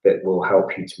that will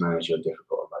help you to manage your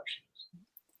difficult emotions.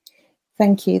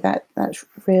 Thank you. That's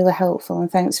really helpful. And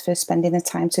thanks for spending the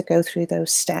time to go through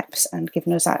those steps and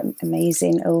giving us that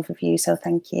amazing overview. So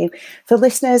thank you. For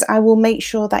listeners, I will make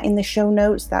sure that in the show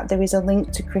notes that there is a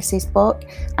link to Chris's book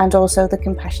and also the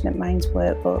Compassionate Minds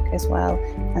workbook as well,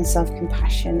 and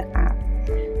Self-Compassion app.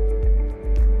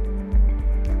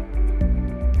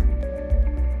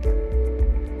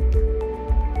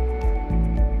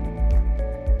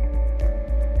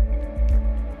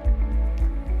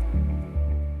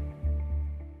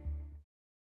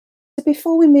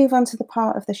 Before we move on to the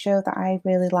part of the show that I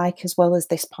really like, as well as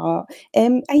this part,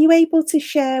 are you able to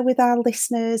share with our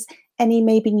listeners any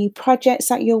maybe new projects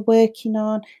that you're working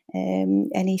on,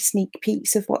 any sneak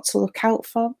peeks of what to look out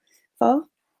for?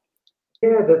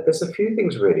 Yeah, there's a few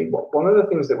things really. One of the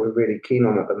things that we're really keen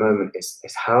on at the moment is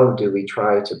how do we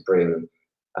try to bring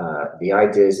the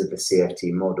ideas of the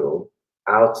CFT model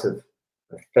out of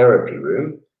the therapy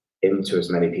room into as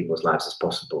many people's lives as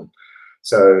possible.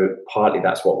 So partly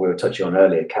that's what we were touching on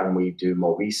earlier. Can we do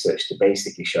more research to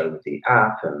basically show with the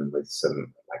app and with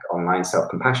some like online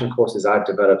self-compassion courses I've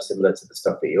developed similar to the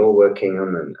stuff that you're working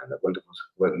on and the wonderful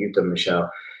work you've done,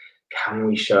 Michelle? Can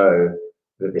we show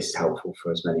that this is helpful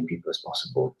for as many people as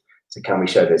possible? So can we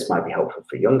show this might be helpful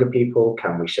for younger people?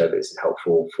 Can we show this is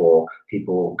helpful for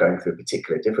people going through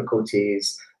particular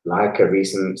difficulties, like a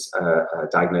recent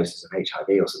diagnosis of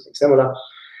HIV or something similar?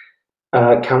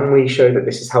 Can we show that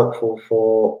this is helpful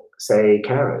for, say,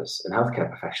 carers and healthcare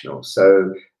professionals?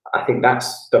 So I think that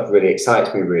stuff really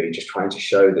excites me, really, just trying to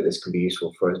show that this can be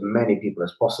useful for as many people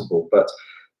as possible. But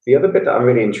the other bit that I'm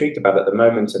really intrigued about at the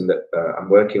moment and that I'm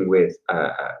working with a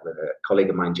colleague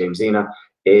of mine, James Zena,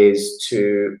 is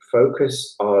to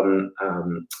focus on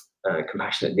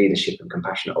compassionate leadership and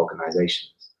compassionate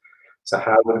organizations. So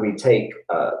how would we take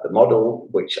the model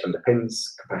which underpins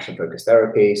compassion-focused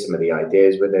therapy, some of the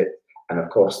ideas with it, and of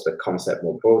course the concept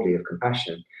more broadly of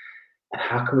compassion, and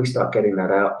how can we start getting that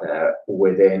out there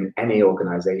within any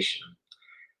organization?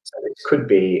 So it could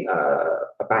be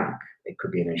a bank, it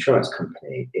could be an insurance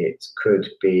company, it could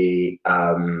be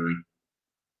a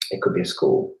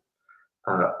school,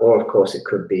 or of course it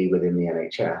could be within the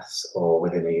NHS or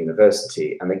within a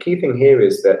university. And the key thing here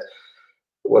is that,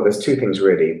 well, there's two things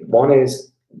really. One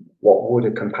is, what would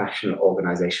a compassionate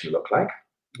organization look like?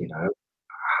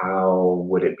 How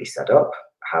would it be set up?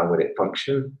 How would it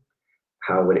function?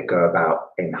 How would it go about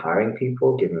in hiring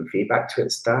people, giving feedback to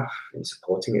its staff, in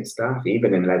supporting its staff,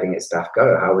 even in letting its staff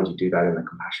go? How would you do that in a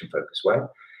compassion-focused way?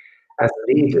 As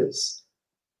leaders,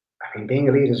 I mean, being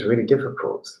a leader is really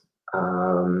difficult.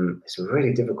 It's a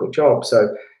really difficult job.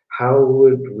 So how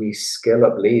would we skill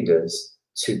up leaders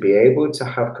to be able to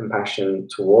have compassion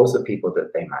towards the people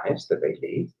that they manage, that they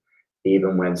lead,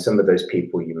 even when some of those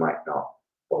people you might not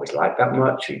always like that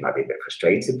much, or you might be a bit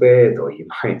frustrated with, or you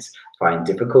might find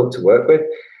difficult to work with.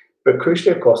 But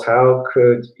crucially, of course, how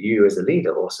could you as a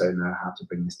leader also know how to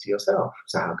bring this to yourself?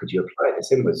 So how could you apply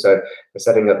this inwards? So we're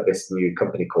setting up this new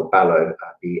company called Ballo,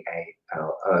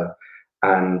 B-A-L-O,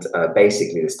 and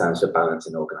basically this stands for balance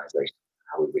in organizations.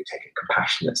 How would we take a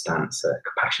compassionate stance, a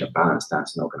compassionate balance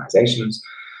stance in organizations?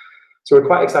 So we're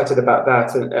quite excited about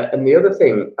that. And the other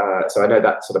thing, so I know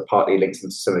that sort of partly links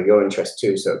into some of your interests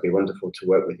too, so it'd be wonderful to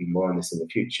work with you more on this in the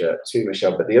future too,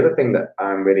 Michelle. But the other thing that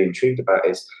I'm really intrigued about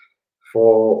is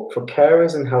for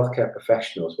carers and healthcare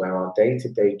professionals, where our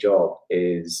day-to-day job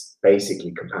is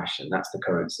basically compassion, that's the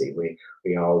currency.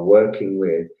 We are working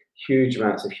with huge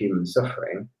amounts of human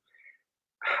suffering.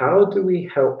 How do we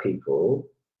help people,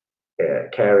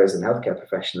 carers and healthcare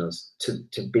professionals,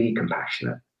 to be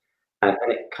compassionate? And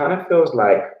it kind of feels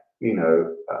like,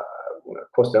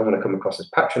 of course, don't want to come across as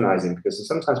patronizing, because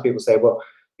sometimes people say, well,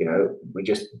 we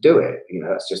just do it.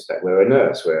 It's just that we're a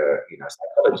nurse, we're, a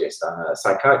psychologist, I'm a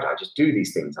psychiatrist, I just do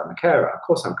these things, I'm a carer, of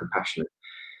course I'm compassionate.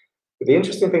 But the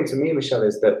interesting thing to me, Michelle,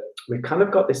 is that we've kind of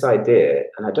got this idea,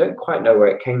 and I don't quite know where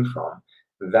it came from,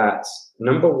 that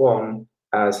number one,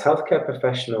 as healthcare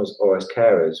professionals or as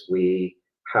carers, we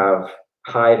have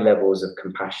high levels of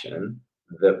compassion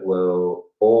that will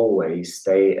always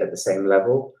stay at the same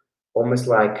level, almost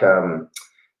like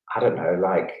I don't know,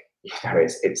 like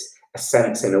it's a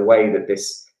sense in a way that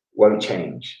this won't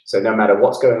change. So no matter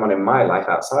what's going on in my life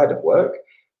outside of work,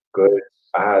 good,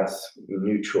 bad,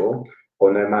 neutral,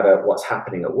 or no matter what's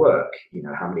happening at work,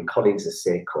 how many colleagues are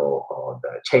sick, or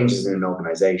the changes in an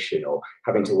organization, or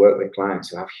having to work with clients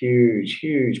who have huge,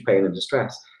 huge pain and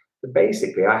distress. But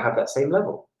basically, I have that same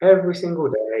level every single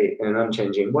day in an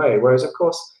unchanging way. Whereas, of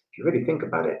course, if you really think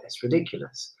about it, it's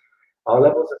ridiculous. Our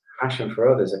levels of compassion for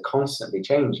others are constantly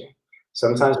changing.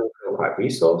 Sometimes we feel quite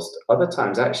resourced. Other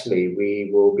times, actually,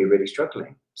 we will be really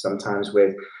struggling. Sometimes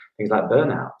with things like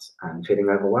burnout and feeling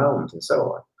overwhelmed and so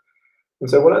on. And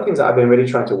so one of the things that I've been really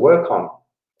trying to work on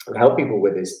and help people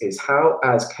with is how,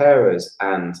 as carers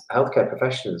and healthcare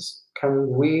professionals, can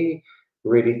we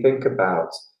really think about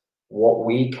what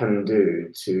we can do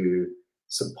to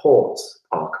support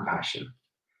our compassion.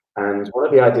 And one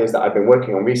of the ideas that I've been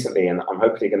working on recently, and I'm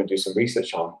hopefully going to do some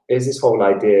research on, is this whole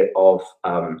idea of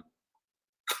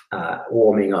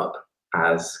warming up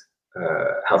as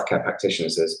healthcare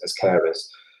practitioners, as carers.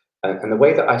 And the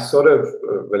way that I sort of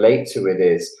relate to it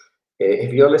is,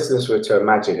 if your listeners were to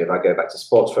imagine, if I go back to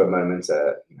sports for a moment,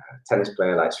 a tennis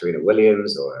player like Serena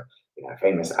Williams, or a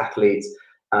famous athlete,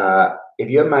 if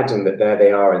you imagine that there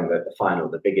they are in the final,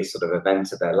 the biggest sort of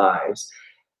event of their lives,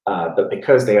 but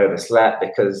because they overslept,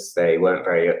 because they weren't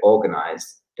very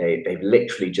organized, they've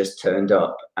literally just turned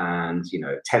up, and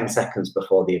 10 seconds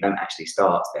before the event actually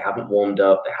starts, they haven't warmed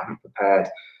up, they haven't prepared.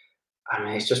 I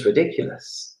mean, it's just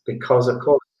ridiculous, because of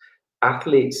course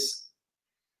athletes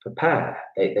prepare.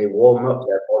 They warm up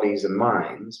their bodies and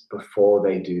minds before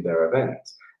they do their event.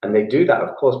 And they do that,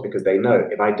 of course, because they know,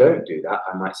 if I don't do that,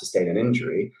 I might sustain an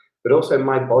injury, but also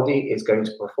my body is going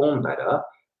to perform better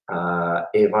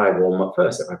if I warm up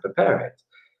first, if I prepare it.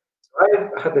 So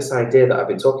I've had this idea that I've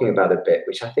been talking about a bit,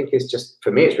 which I think is just,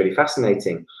 for me, it's really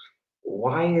fascinating.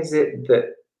 Why is it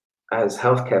that as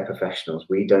healthcare professionals,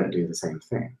 we don't do the same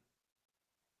thing?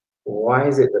 Why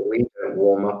is it that we don't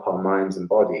warm up our minds and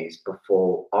bodies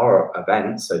before our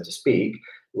event, so to speak,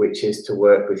 which is to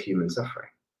work with human suffering?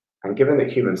 And given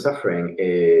that human suffering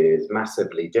is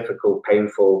massively difficult,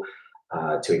 painful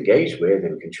to engage with,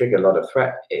 and can trigger a lot of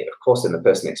threat, of course, in the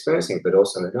person experiencing it, but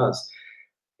also in us,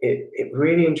 it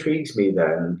really intrigues me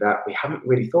then that we haven't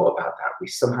really thought about that. We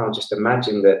somehow just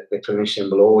imagine that the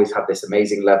clinician will always have this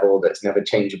amazing level that's never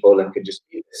changeable and can just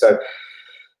be. So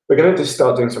we're going to just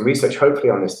start doing some research, hopefully,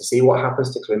 on this to see what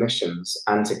happens to clinicians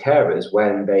and to carers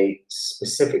when they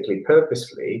specifically,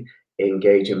 purposefully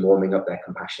engage in warming up their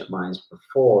compassionate minds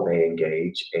before they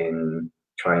engage in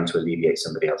trying to alleviate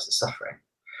somebody else's suffering.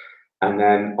 And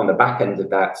then on the back end of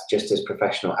that, just as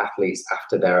professional athletes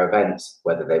after their events,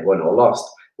 whether they won or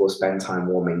lost, will spend time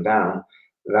warming down.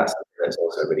 That's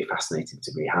also really fascinating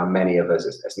to me, how many of us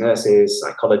as nurses,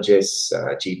 psychologists,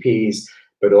 GPs,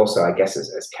 but also, I guess,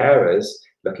 as carers,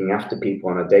 looking after people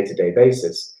on a day-to-day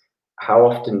basis, how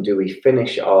often do we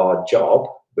finish our job,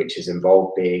 which is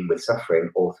involved being with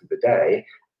suffering all through the day,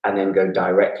 and then go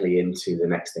directly into the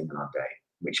next thing in our day,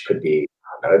 which could be,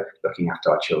 I don't know, looking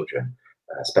after our children,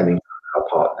 spending time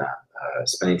with our partner,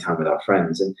 spending time with our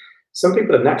friends. And some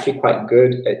people are naturally quite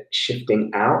good at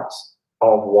shifting out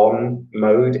of one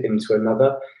mode into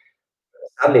another.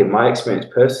 Sadly, in my experience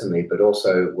personally, but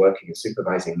also working and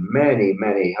supervising many,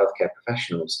 many healthcare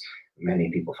professionals,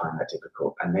 many people find that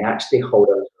difficult, and they actually hold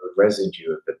on to a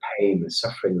residue of the pain, the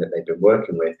suffering that they've been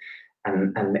working with,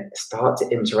 and start to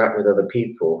interact with other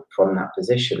people from that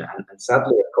position. And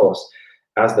sadly, of course,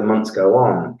 as the months go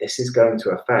on, this is going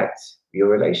to affect your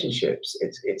relationships.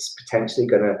 It's potentially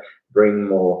going to bring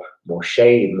more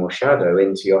shade, more shadow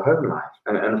into your home life.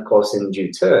 And of course, in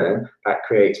due turn, that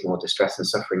creates more distress and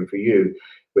suffering for you,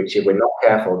 which, if we're not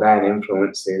careful, then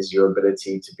influences your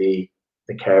ability to be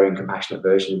the caring, compassionate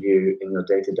version of you in your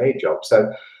day-to-day job.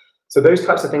 So those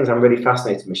types of things I'm really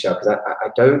fascinated, Michelle, because I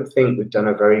don't think we've done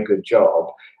a very good job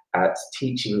at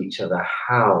teaching each other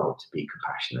how to be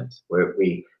compassionate. Where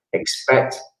we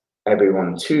expect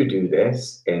everyone to do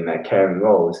this in their caring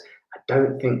roles, I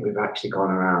don't think we've actually gone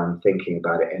around thinking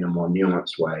about it in a more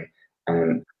nuanced way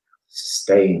and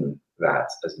sustain that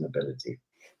as an ability.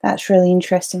 That's really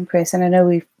interesting, Chris. And I know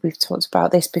we've talked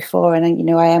about this before, and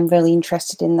I am really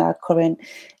interested in the current,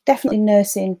 definitely,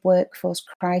 nursing workforce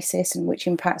crisis, and which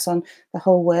impacts on the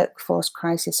whole workforce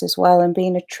crisis as well. And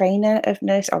being a trainer of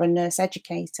nurse, or a nurse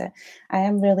educator, I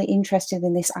am really interested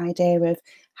in this idea of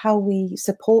how we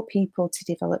support people to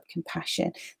develop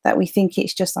compassion, that we think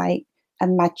it's just like a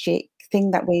magic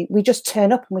thing, that we just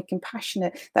turn up and we're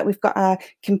compassionate, that we've got our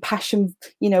compassion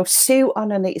suit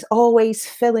on and it's always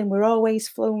filling, we're always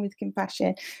flowing with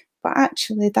compassion. But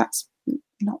actually that's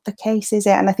not the case, is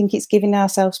it? And I think it's giving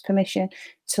ourselves permission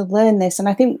to learn this. And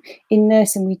I think in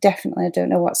nursing, we definitely, I don't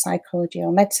know what psychology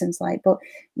or medicine's like, but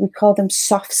we call them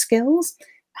soft skills.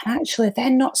 And actually, they're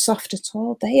not soft at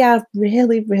all. They are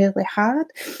really, really hard.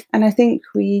 And I think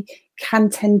we can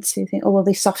tend to think, oh, well,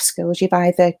 these soft skills, you've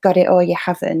either got it or you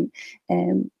haven't.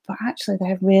 But actually,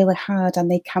 they're really hard and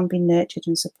they can be nurtured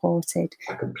and supported.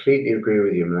 I completely agree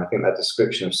with you. And I think that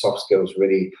description of soft skills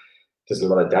really does a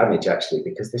lot of damage, actually,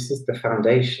 because this is the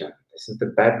foundation, this is the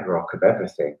bedrock of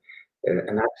everything.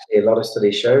 And actually, a lot of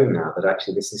studies show now that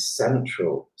actually this is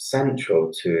central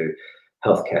to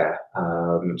healthcare.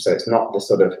 So it's not the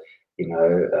sort of,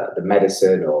 the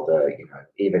medicine or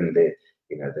even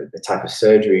the type of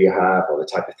surgery you have or the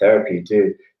type of therapy you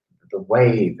do. The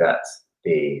way that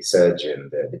the surgeon,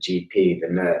 the GP, the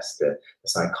nurse, the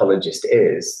psychologist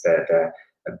is, their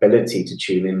ability to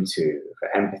tune into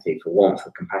for empathy, for warmth,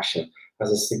 for compassion,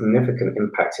 has a significant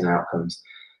impact in outcomes.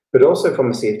 But also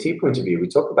from a CFT point of view, we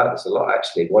talk about this a lot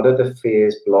actually. What are the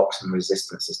fears, blocks, and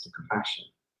resistances to compassion?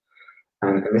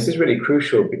 And this is really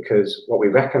crucial because what we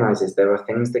recognize is there are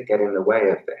things that get in the way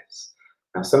of this.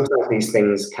 Now, sometimes these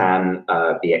things can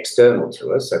be external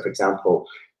to us. So, for example,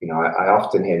 I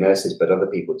often hear nurses, but other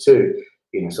people too,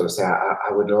 sort of say,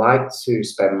 I would like to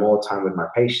spend more time with my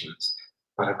patients,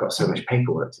 but I've got so much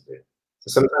paperwork to do.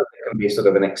 So sometimes it can be sort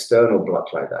of an external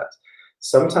block like that.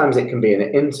 Sometimes it can be an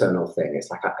internal thing. It's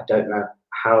like, I don't know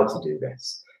how to do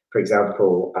this. For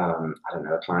example, I don't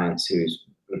know, a client who's,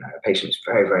 a patient's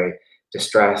very, very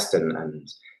distressed and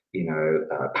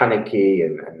panicky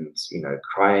and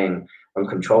crying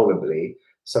uncontrollably.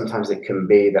 Sometimes it can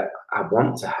be that I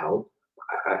want to help.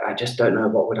 I just don't know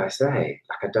what would I say.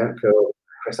 Like I don't feel,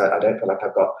 Chris, I don't feel like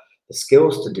I've got the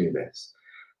skills to do this.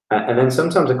 And then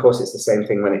sometimes, of course, it's the same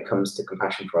thing when it comes to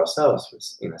compassion for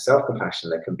ourselves. Self-compassion,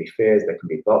 there can be fears, there can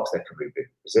be blocks, there can be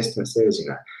resistances.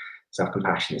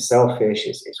 Self-compassion is selfish,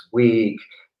 it's weak,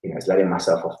 it's letting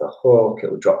myself off the hook, it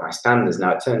will drop my standards.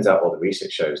 Now, it turns out all the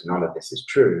research shows none of this is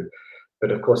true.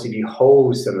 But of course, if you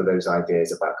hold some of those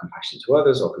ideas about compassion to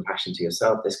others or compassion to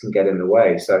yourself, this can get in the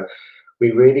way. So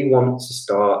we really want to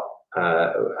start,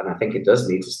 and I think it does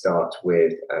need to start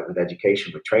with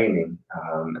education, with training,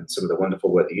 and some of the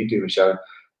wonderful work that you do, Michelle,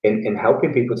 in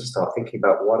helping people to start thinking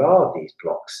about what are these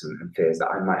blocks and fears that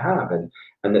I might have,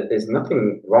 and that there's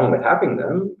nothing wrong with having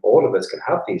them. All of us can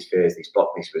have these fears, these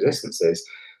blocks, these resistances.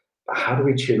 But how do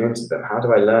we tune into them? How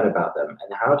do I learn about them?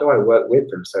 And how do I work with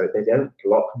them so they don't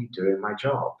block me doing my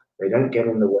job? They don't get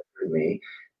in the way of me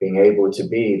being able to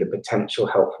be the potential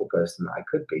helpful person that I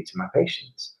could be to my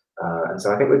patients. And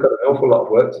so I think we've got an awful lot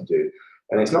of work to do.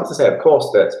 And it's not to say, of course,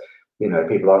 that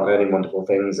people aren't learning wonderful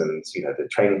things, and the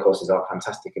training courses are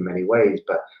fantastic in many ways.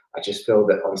 But I just feel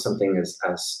that on something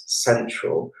as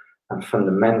central and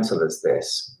fundamental as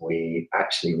this, we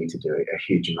actually need to do a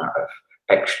huge amount of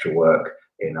extra work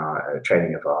in our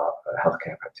training of our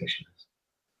healthcare practitioners.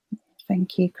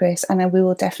 Thank you, Chris. And we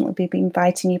will definitely be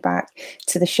inviting you back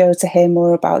to the show to hear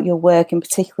more about your work, and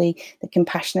particularly the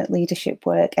compassionate leadership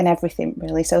work and everything,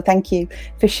 really. So thank you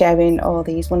for sharing all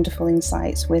these wonderful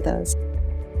insights with us.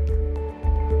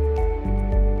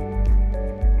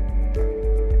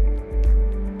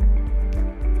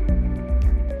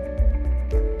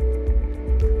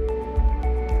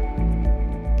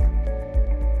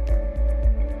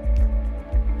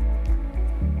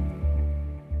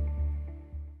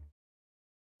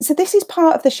 So this is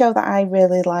part of the show that I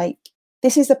really like.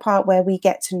 This is the part where we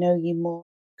get to know you more.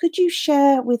 Could you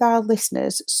share with our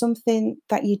listeners something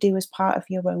that you do as part of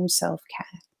your own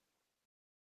self-care?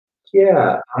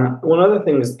 Yeah, one of the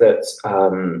things that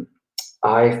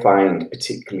I find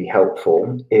particularly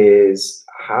helpful is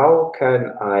how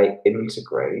can I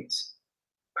integrate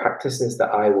practices that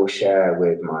I will share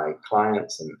with my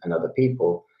clients and other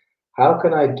people. How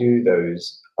can I do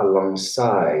those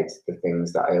alongside the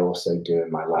things that I also do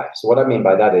in my life? So what I mean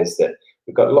by that is that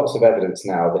we've got lots of evidence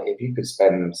now that if you could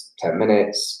spend 10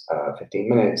 minutes, 15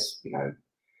 minutes,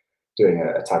 doing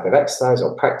a type of exercise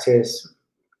or practice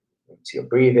to your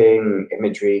breathing,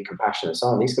 imagery, compassion, and so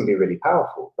on, these can be really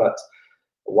powerful. But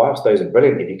whilst those are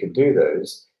brilliant, if you can do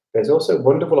those, there's also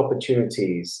wonderful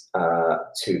opportunities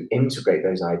to integrate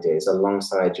those ideas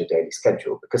alongside your daily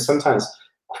schedule. Because sometimes,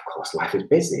 of course, life is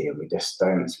busy and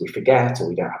we forget, or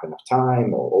we don't have enough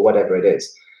time, or whatever it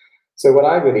is. So what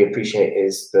I really appreciate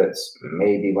is that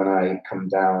maybe when I come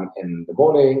down in the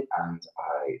morning and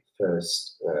I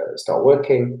first start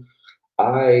working,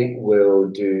 I will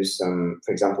do some,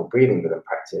 for example, breathing rhythm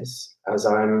practice as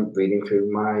I'm reading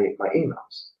through my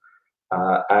emails.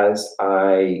 As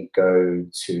I go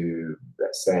to,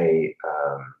 let's say,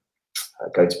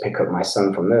 go to pick up my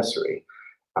son from nursery,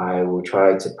 I will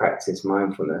try to practice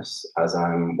mindfulness as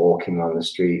I'm walking on the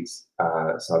streets.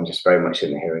 So I'm just very much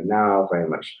in the here and now, very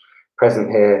much present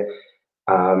here.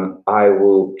 I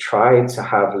will try to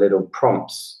have little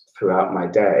prompts throughout my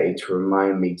day to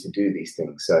remind me to do these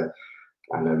things. So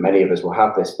I know many of us will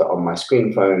have this, but on my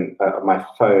on my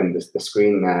phone, the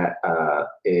screen there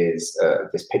is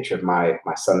this picture of my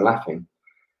son laughing.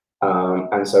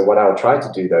 And so what I'll try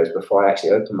to do those before I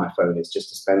actually open my phone is just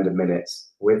to spend a minute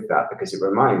with that, because it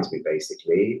reminds me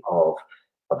basically of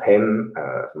him,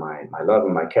 my love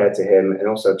and my care to him, and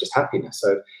also just happiness.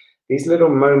 So these little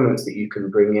moments that you can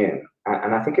bring in,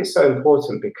 and I think it's so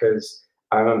important because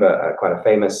I remember quite a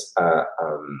famous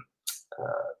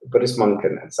Buddhist monk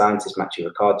and scientist, Matthieu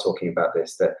Ricard, talking about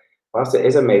this, that whilst it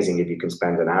is amazing if you can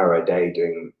spend an hour a day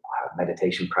doing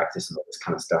meditation practice and all this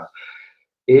kind of stuff,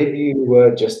 if you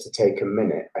were just to take a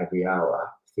minute every hour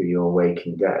through your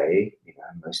waking day,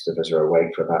 most of us are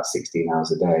awake for about 16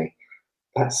 hours a day,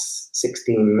 that's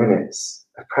 16 minutes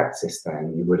of practice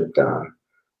then you would have done.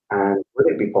 And would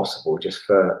it be possible just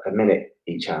for a minute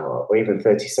each hour, or even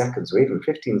 30 seconds, or even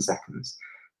 15 seconds,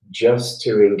 just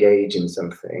to engage in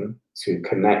something, to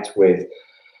connect with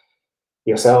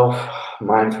yourself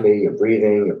mindfully, your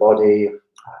breathing, your body,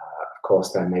 of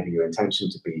course, then maybe your intention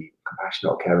to be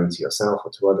compassionate or caring to yourself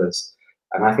or to others.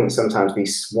 And I think sometimes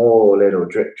these small little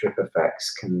drip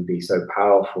effects can be so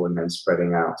powerful, and then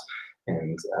spreading out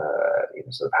and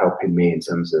sort of helping me in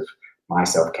terms of my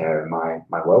self-care and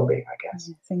my well-being, I guess.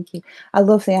 Thank you. I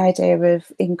love the idea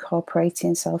of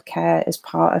incorporating self-care as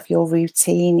part of your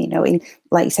routine, in,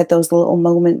 like you said, those little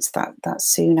moments that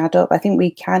soon add up. I think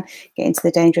we can get into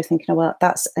the danger of thinking, oh, well,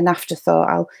 that's an afterthought.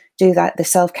 I'll do that, the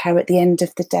self-care at the end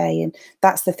of the day. And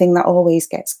that's the thing that always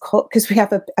gets cut because we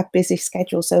have a busy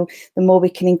schedule. So the more we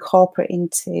can incorporate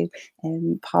into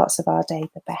parts of our day,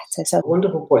 the better. So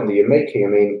wonderful point that you're making. I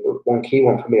mean, one key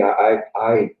one for me,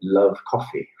 I love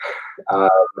coffee.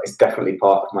 It's definitely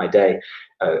part of my day.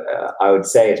 I would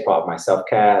say it's part of my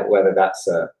self-care, whether that's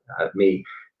me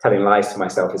telling lies to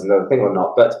myself is another thing or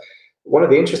not. But one of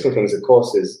the interesting things, of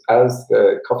course, is as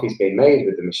the coffee's being made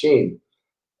with the machine,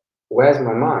 where's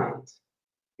my mind?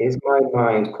 Is my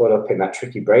mind caught up in that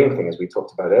tricky brain thing, as we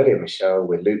talked about earlier, Michelle,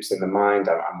 with loops in the mind?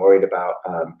 I'm worried about,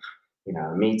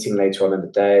 a meeting later on in the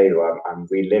day, or I'm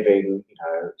reliving,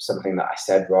 something that I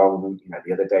said wrong,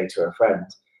 the other day to a friend.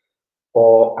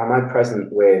 Or am I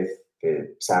present with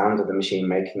the sound of the machine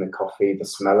making the coffee, the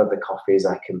smell of the coffee as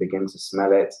I can begin to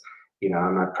smell it?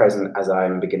 Am I present as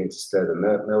I'm beginning to stir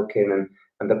the milk in?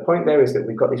 And the point there is that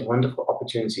we've got these wonderful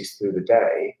opportunities through the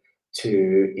day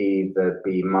to either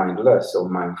be mindless or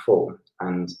mindful.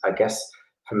 And I guess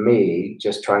for me,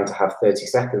 just trying to have 30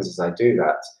 seconds as I do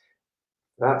that,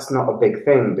 that's not a big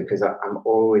thing because I'm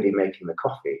already making the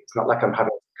coffee. It's not like I'm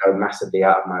having to go massively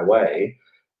out of my way.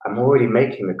 I'm already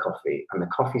making the coffee and the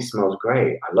coffee smells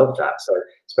great. I love that. So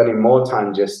spending more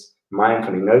time just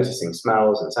mindfully noticing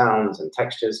smells and sounds and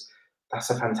textures, that's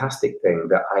a fantastic thing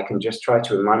that I can just try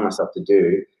to remind myself to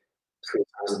do 3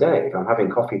 times a day. If I'm having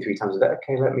coffee 3 times a day,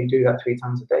 okay, let me do that 3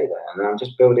 times a day then. And then I'm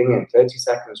just building in 30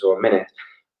 seconds or a minute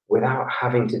without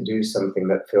having to do something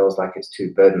that feels like it's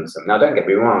too burdensome. Now, don't get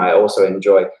me wrong, I also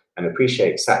enjoy and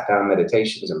appreciate sat down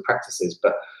meditations and practices,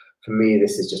 but for me,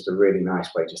 this is just a really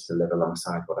nice way just to live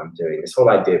alongside what I'm doing. This whole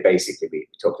idea, basically, we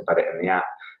talked about it in the app,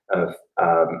 of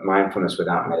mindfulness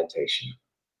without meditation.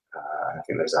 I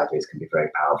think those ideas can be very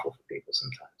powerful for people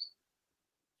sometimes.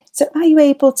 So are you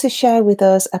able to share with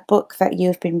us a book that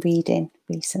you've been reading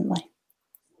recently?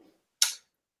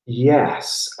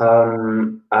 Yes,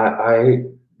 I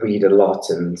read a lot,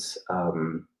 and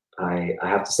I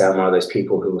have to say I'm one of those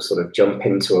people who will sort of jump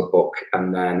into a book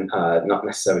and then not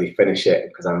necessarily finish it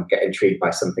because I'm get intrigued by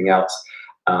something else.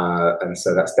 And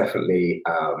so that's definitely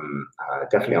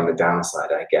definitely on the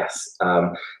downside, I guess.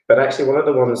 But actually, one of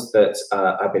the ones that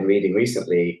I've been reading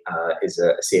recently is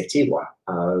a CFT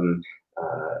one.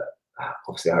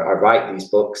 Obviously, I write these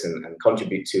books and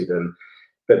contribute to them.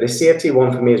 But the CFT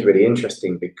one for me is really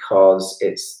interesting because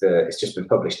it's just been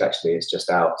published. Actually, it's just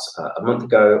out a month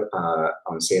ago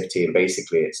on CFT, and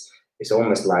basically it's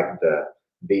almost like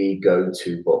the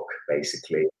go-to book,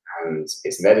 basically. And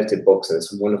it's an edited book, so there's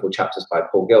some wonderful chapters by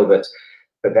Paul Gilbert.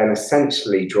 But then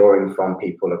essentially drawing from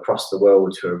people across the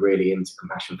world who are really into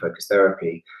compassion-focused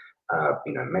therapy.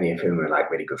 Many of whom are like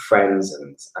really good friends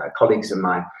and colleagues of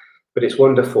mine. But it's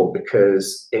wonderful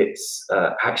because it's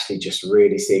actually just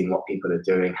really seeing what people are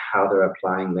doing, how they're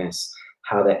applying this,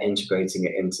 how they're integrating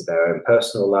it into their own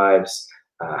personal lives,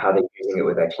 how they're using it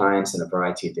with their clients in a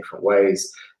variety of different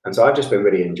ways. And so I've just been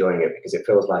really enjoying it because it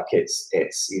feels like it's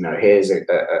here's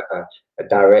a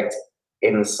direct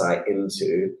insight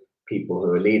into people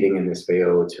who are leading in this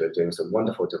field, who are doing some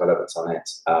wonderful developments on it.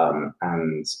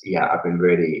 And yeah, I've been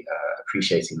really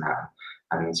appreciating that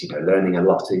and learning a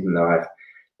lot, even though I've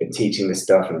been teaching this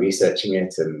stuff and researching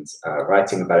it and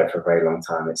writing about it for a very long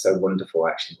time. It's so wonderful,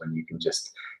 actually, when you can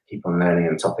just keep on learning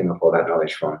and topping up all that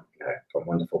knowledge from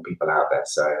wonderful people out there.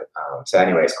 So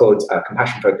anyway, it's called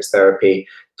Compassion Focused Therapy,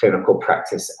 Clinical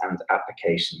Practice and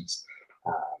Applications.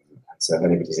 And so if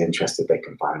anybody's interested, they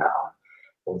can find that on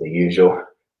all the usual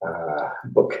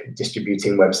book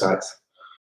distributing websites.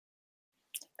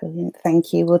 Brilliant,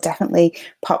 thank you. We'll definitely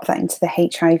pop that into the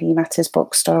HIV Matters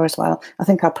bookstore as well. I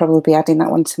think I'll probably be adding that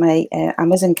one to my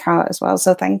Amazon cart as well,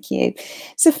 so thank you.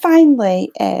 So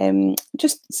finally,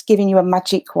 just giving you a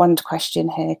magic wand question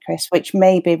here, Chris, which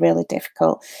may be really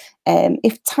difficult.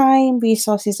 If time,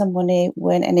 resources and money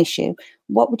weren't an issue,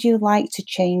 what would you like to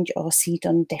change or see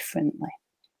done differently?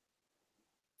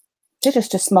 So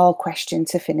just a small question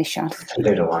to finish on. A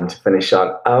little one to finish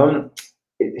on.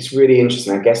 It's really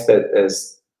interesting. I guess that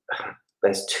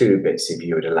there's two bits, if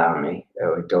you would allow me,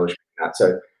 or indulge me in that.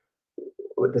 So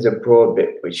there's a broad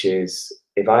bit, which is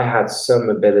if I had some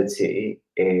ability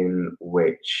in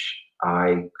which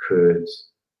I could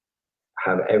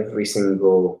have every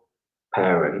single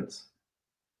parent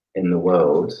in the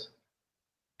world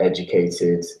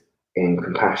educated in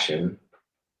compassion,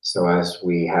 so as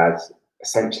we had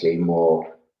essentially more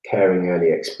caring early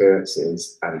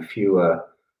experiences and fewer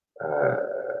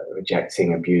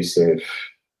rejecting, abusive,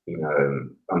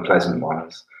 unpleasant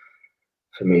ones,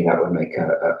 for me that would make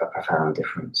a profound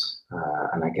difference.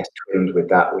 And I guess twinned with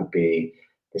that would be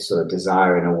this sort of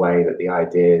desire, in a way, that the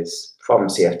ideas from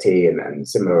CFT and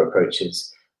similar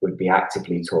approaches would be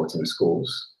actively taught in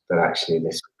schools, that actually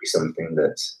this would be something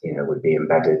that would be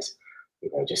embedded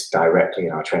just directly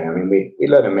in our training. I mean, we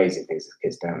learn amazing things as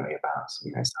kids, don't we, about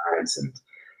science and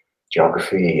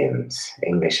geography and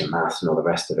English and maths and all the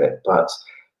rest of it, but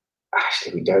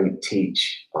actually we don't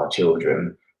teach our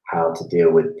children how to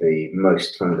deal with the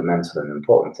most fundamental and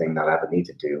important thing they'll ever need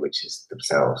to do, which is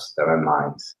themselves, their own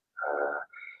minds.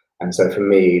 And so for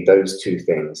me, those two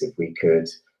things, if we could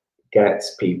get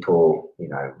people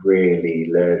really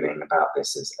learning about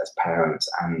this as parents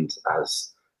and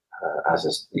as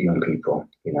young people,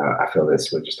 I feel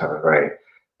this would just have a very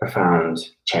profound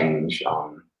change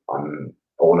on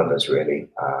all of us, really.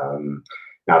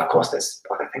 Now, of course, there's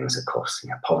other things, of course,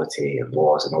 poverty and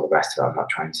wars and all the rest of it. I'm not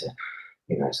trying to,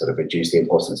 sort of reduce the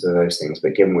importance of those things.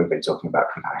 But given we've been talking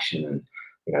about compassion,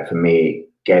 and, for me,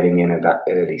 getting in at that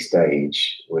early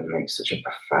stage would make such a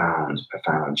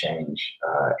profound change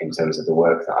in terms of the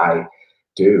work that I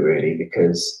do, really,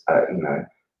 because,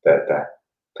 that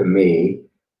for me,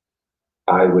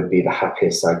 I would be the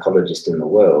happiest psychologist in the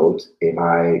world if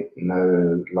I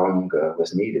no longer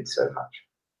was needed so much.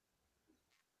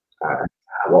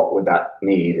 What would that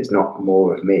need? It's not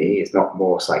more of me, it's not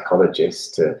more psychologists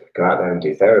to go out there and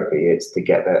do therapy, it's to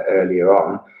get there earlier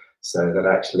on, so that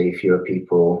actually fewer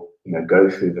people go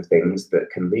through the things that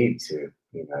can lead to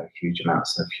huge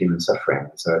amounts of human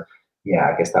suffering. So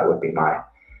I guess that would be my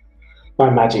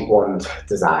magic wand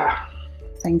desire.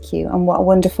 Thank you. And what a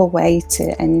wonderful way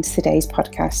to end today's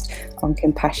podcast on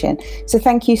compassion. So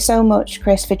thank you so much,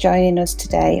 Chris, for joining us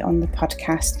today on the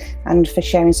podcast and for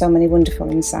sharing so many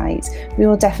wonderful insights. We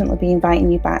will definitely be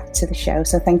inviting you back to the show.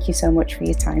 So thank you so much for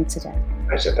your time today.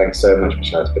 Pleasure. Thanks so much,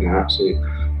 Michelle. It's been an absolute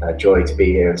joy to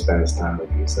be here and spend this time with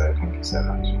you. So thank you so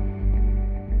much.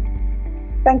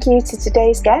 Thank you to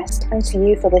today's guest and to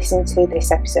you for listening to this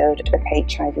episode of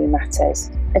HIV Matters.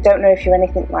 I don't know if you're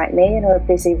anything like me and are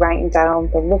busy writing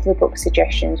down the lovely book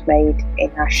suggestions made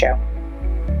in our show.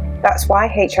 That's why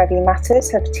HIV Matters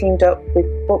have teamed up with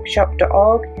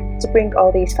bookshop.org to bring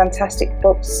all these fantastic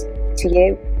books to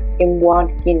you in one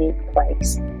unique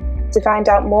place. To find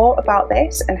out more about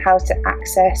this and how to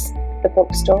access the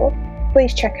bookstore,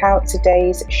 please check out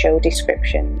today's show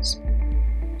descriptions.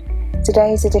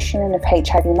 Today's edition of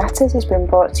HIV Matters has been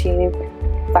brought to you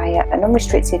via an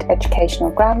unrestricted educational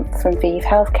grant from ViiV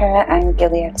Healthcare and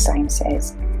Gilead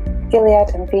Sciences. Gilead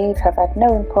and ViiV have had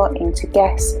no input into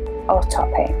guests or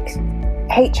topics.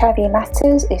 HIV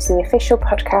Matters is the official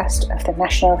podcast of the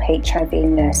National HIV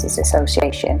Nurses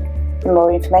Association. For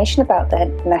more information about the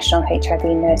National HIV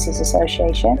Nurses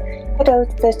Association, head over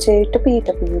to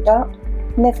www.nivna.org.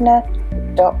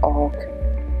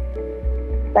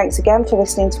 Thanks again for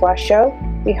listening to our show.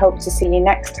 We hope to see you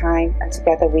next time, and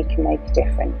together we can make a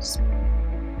difference.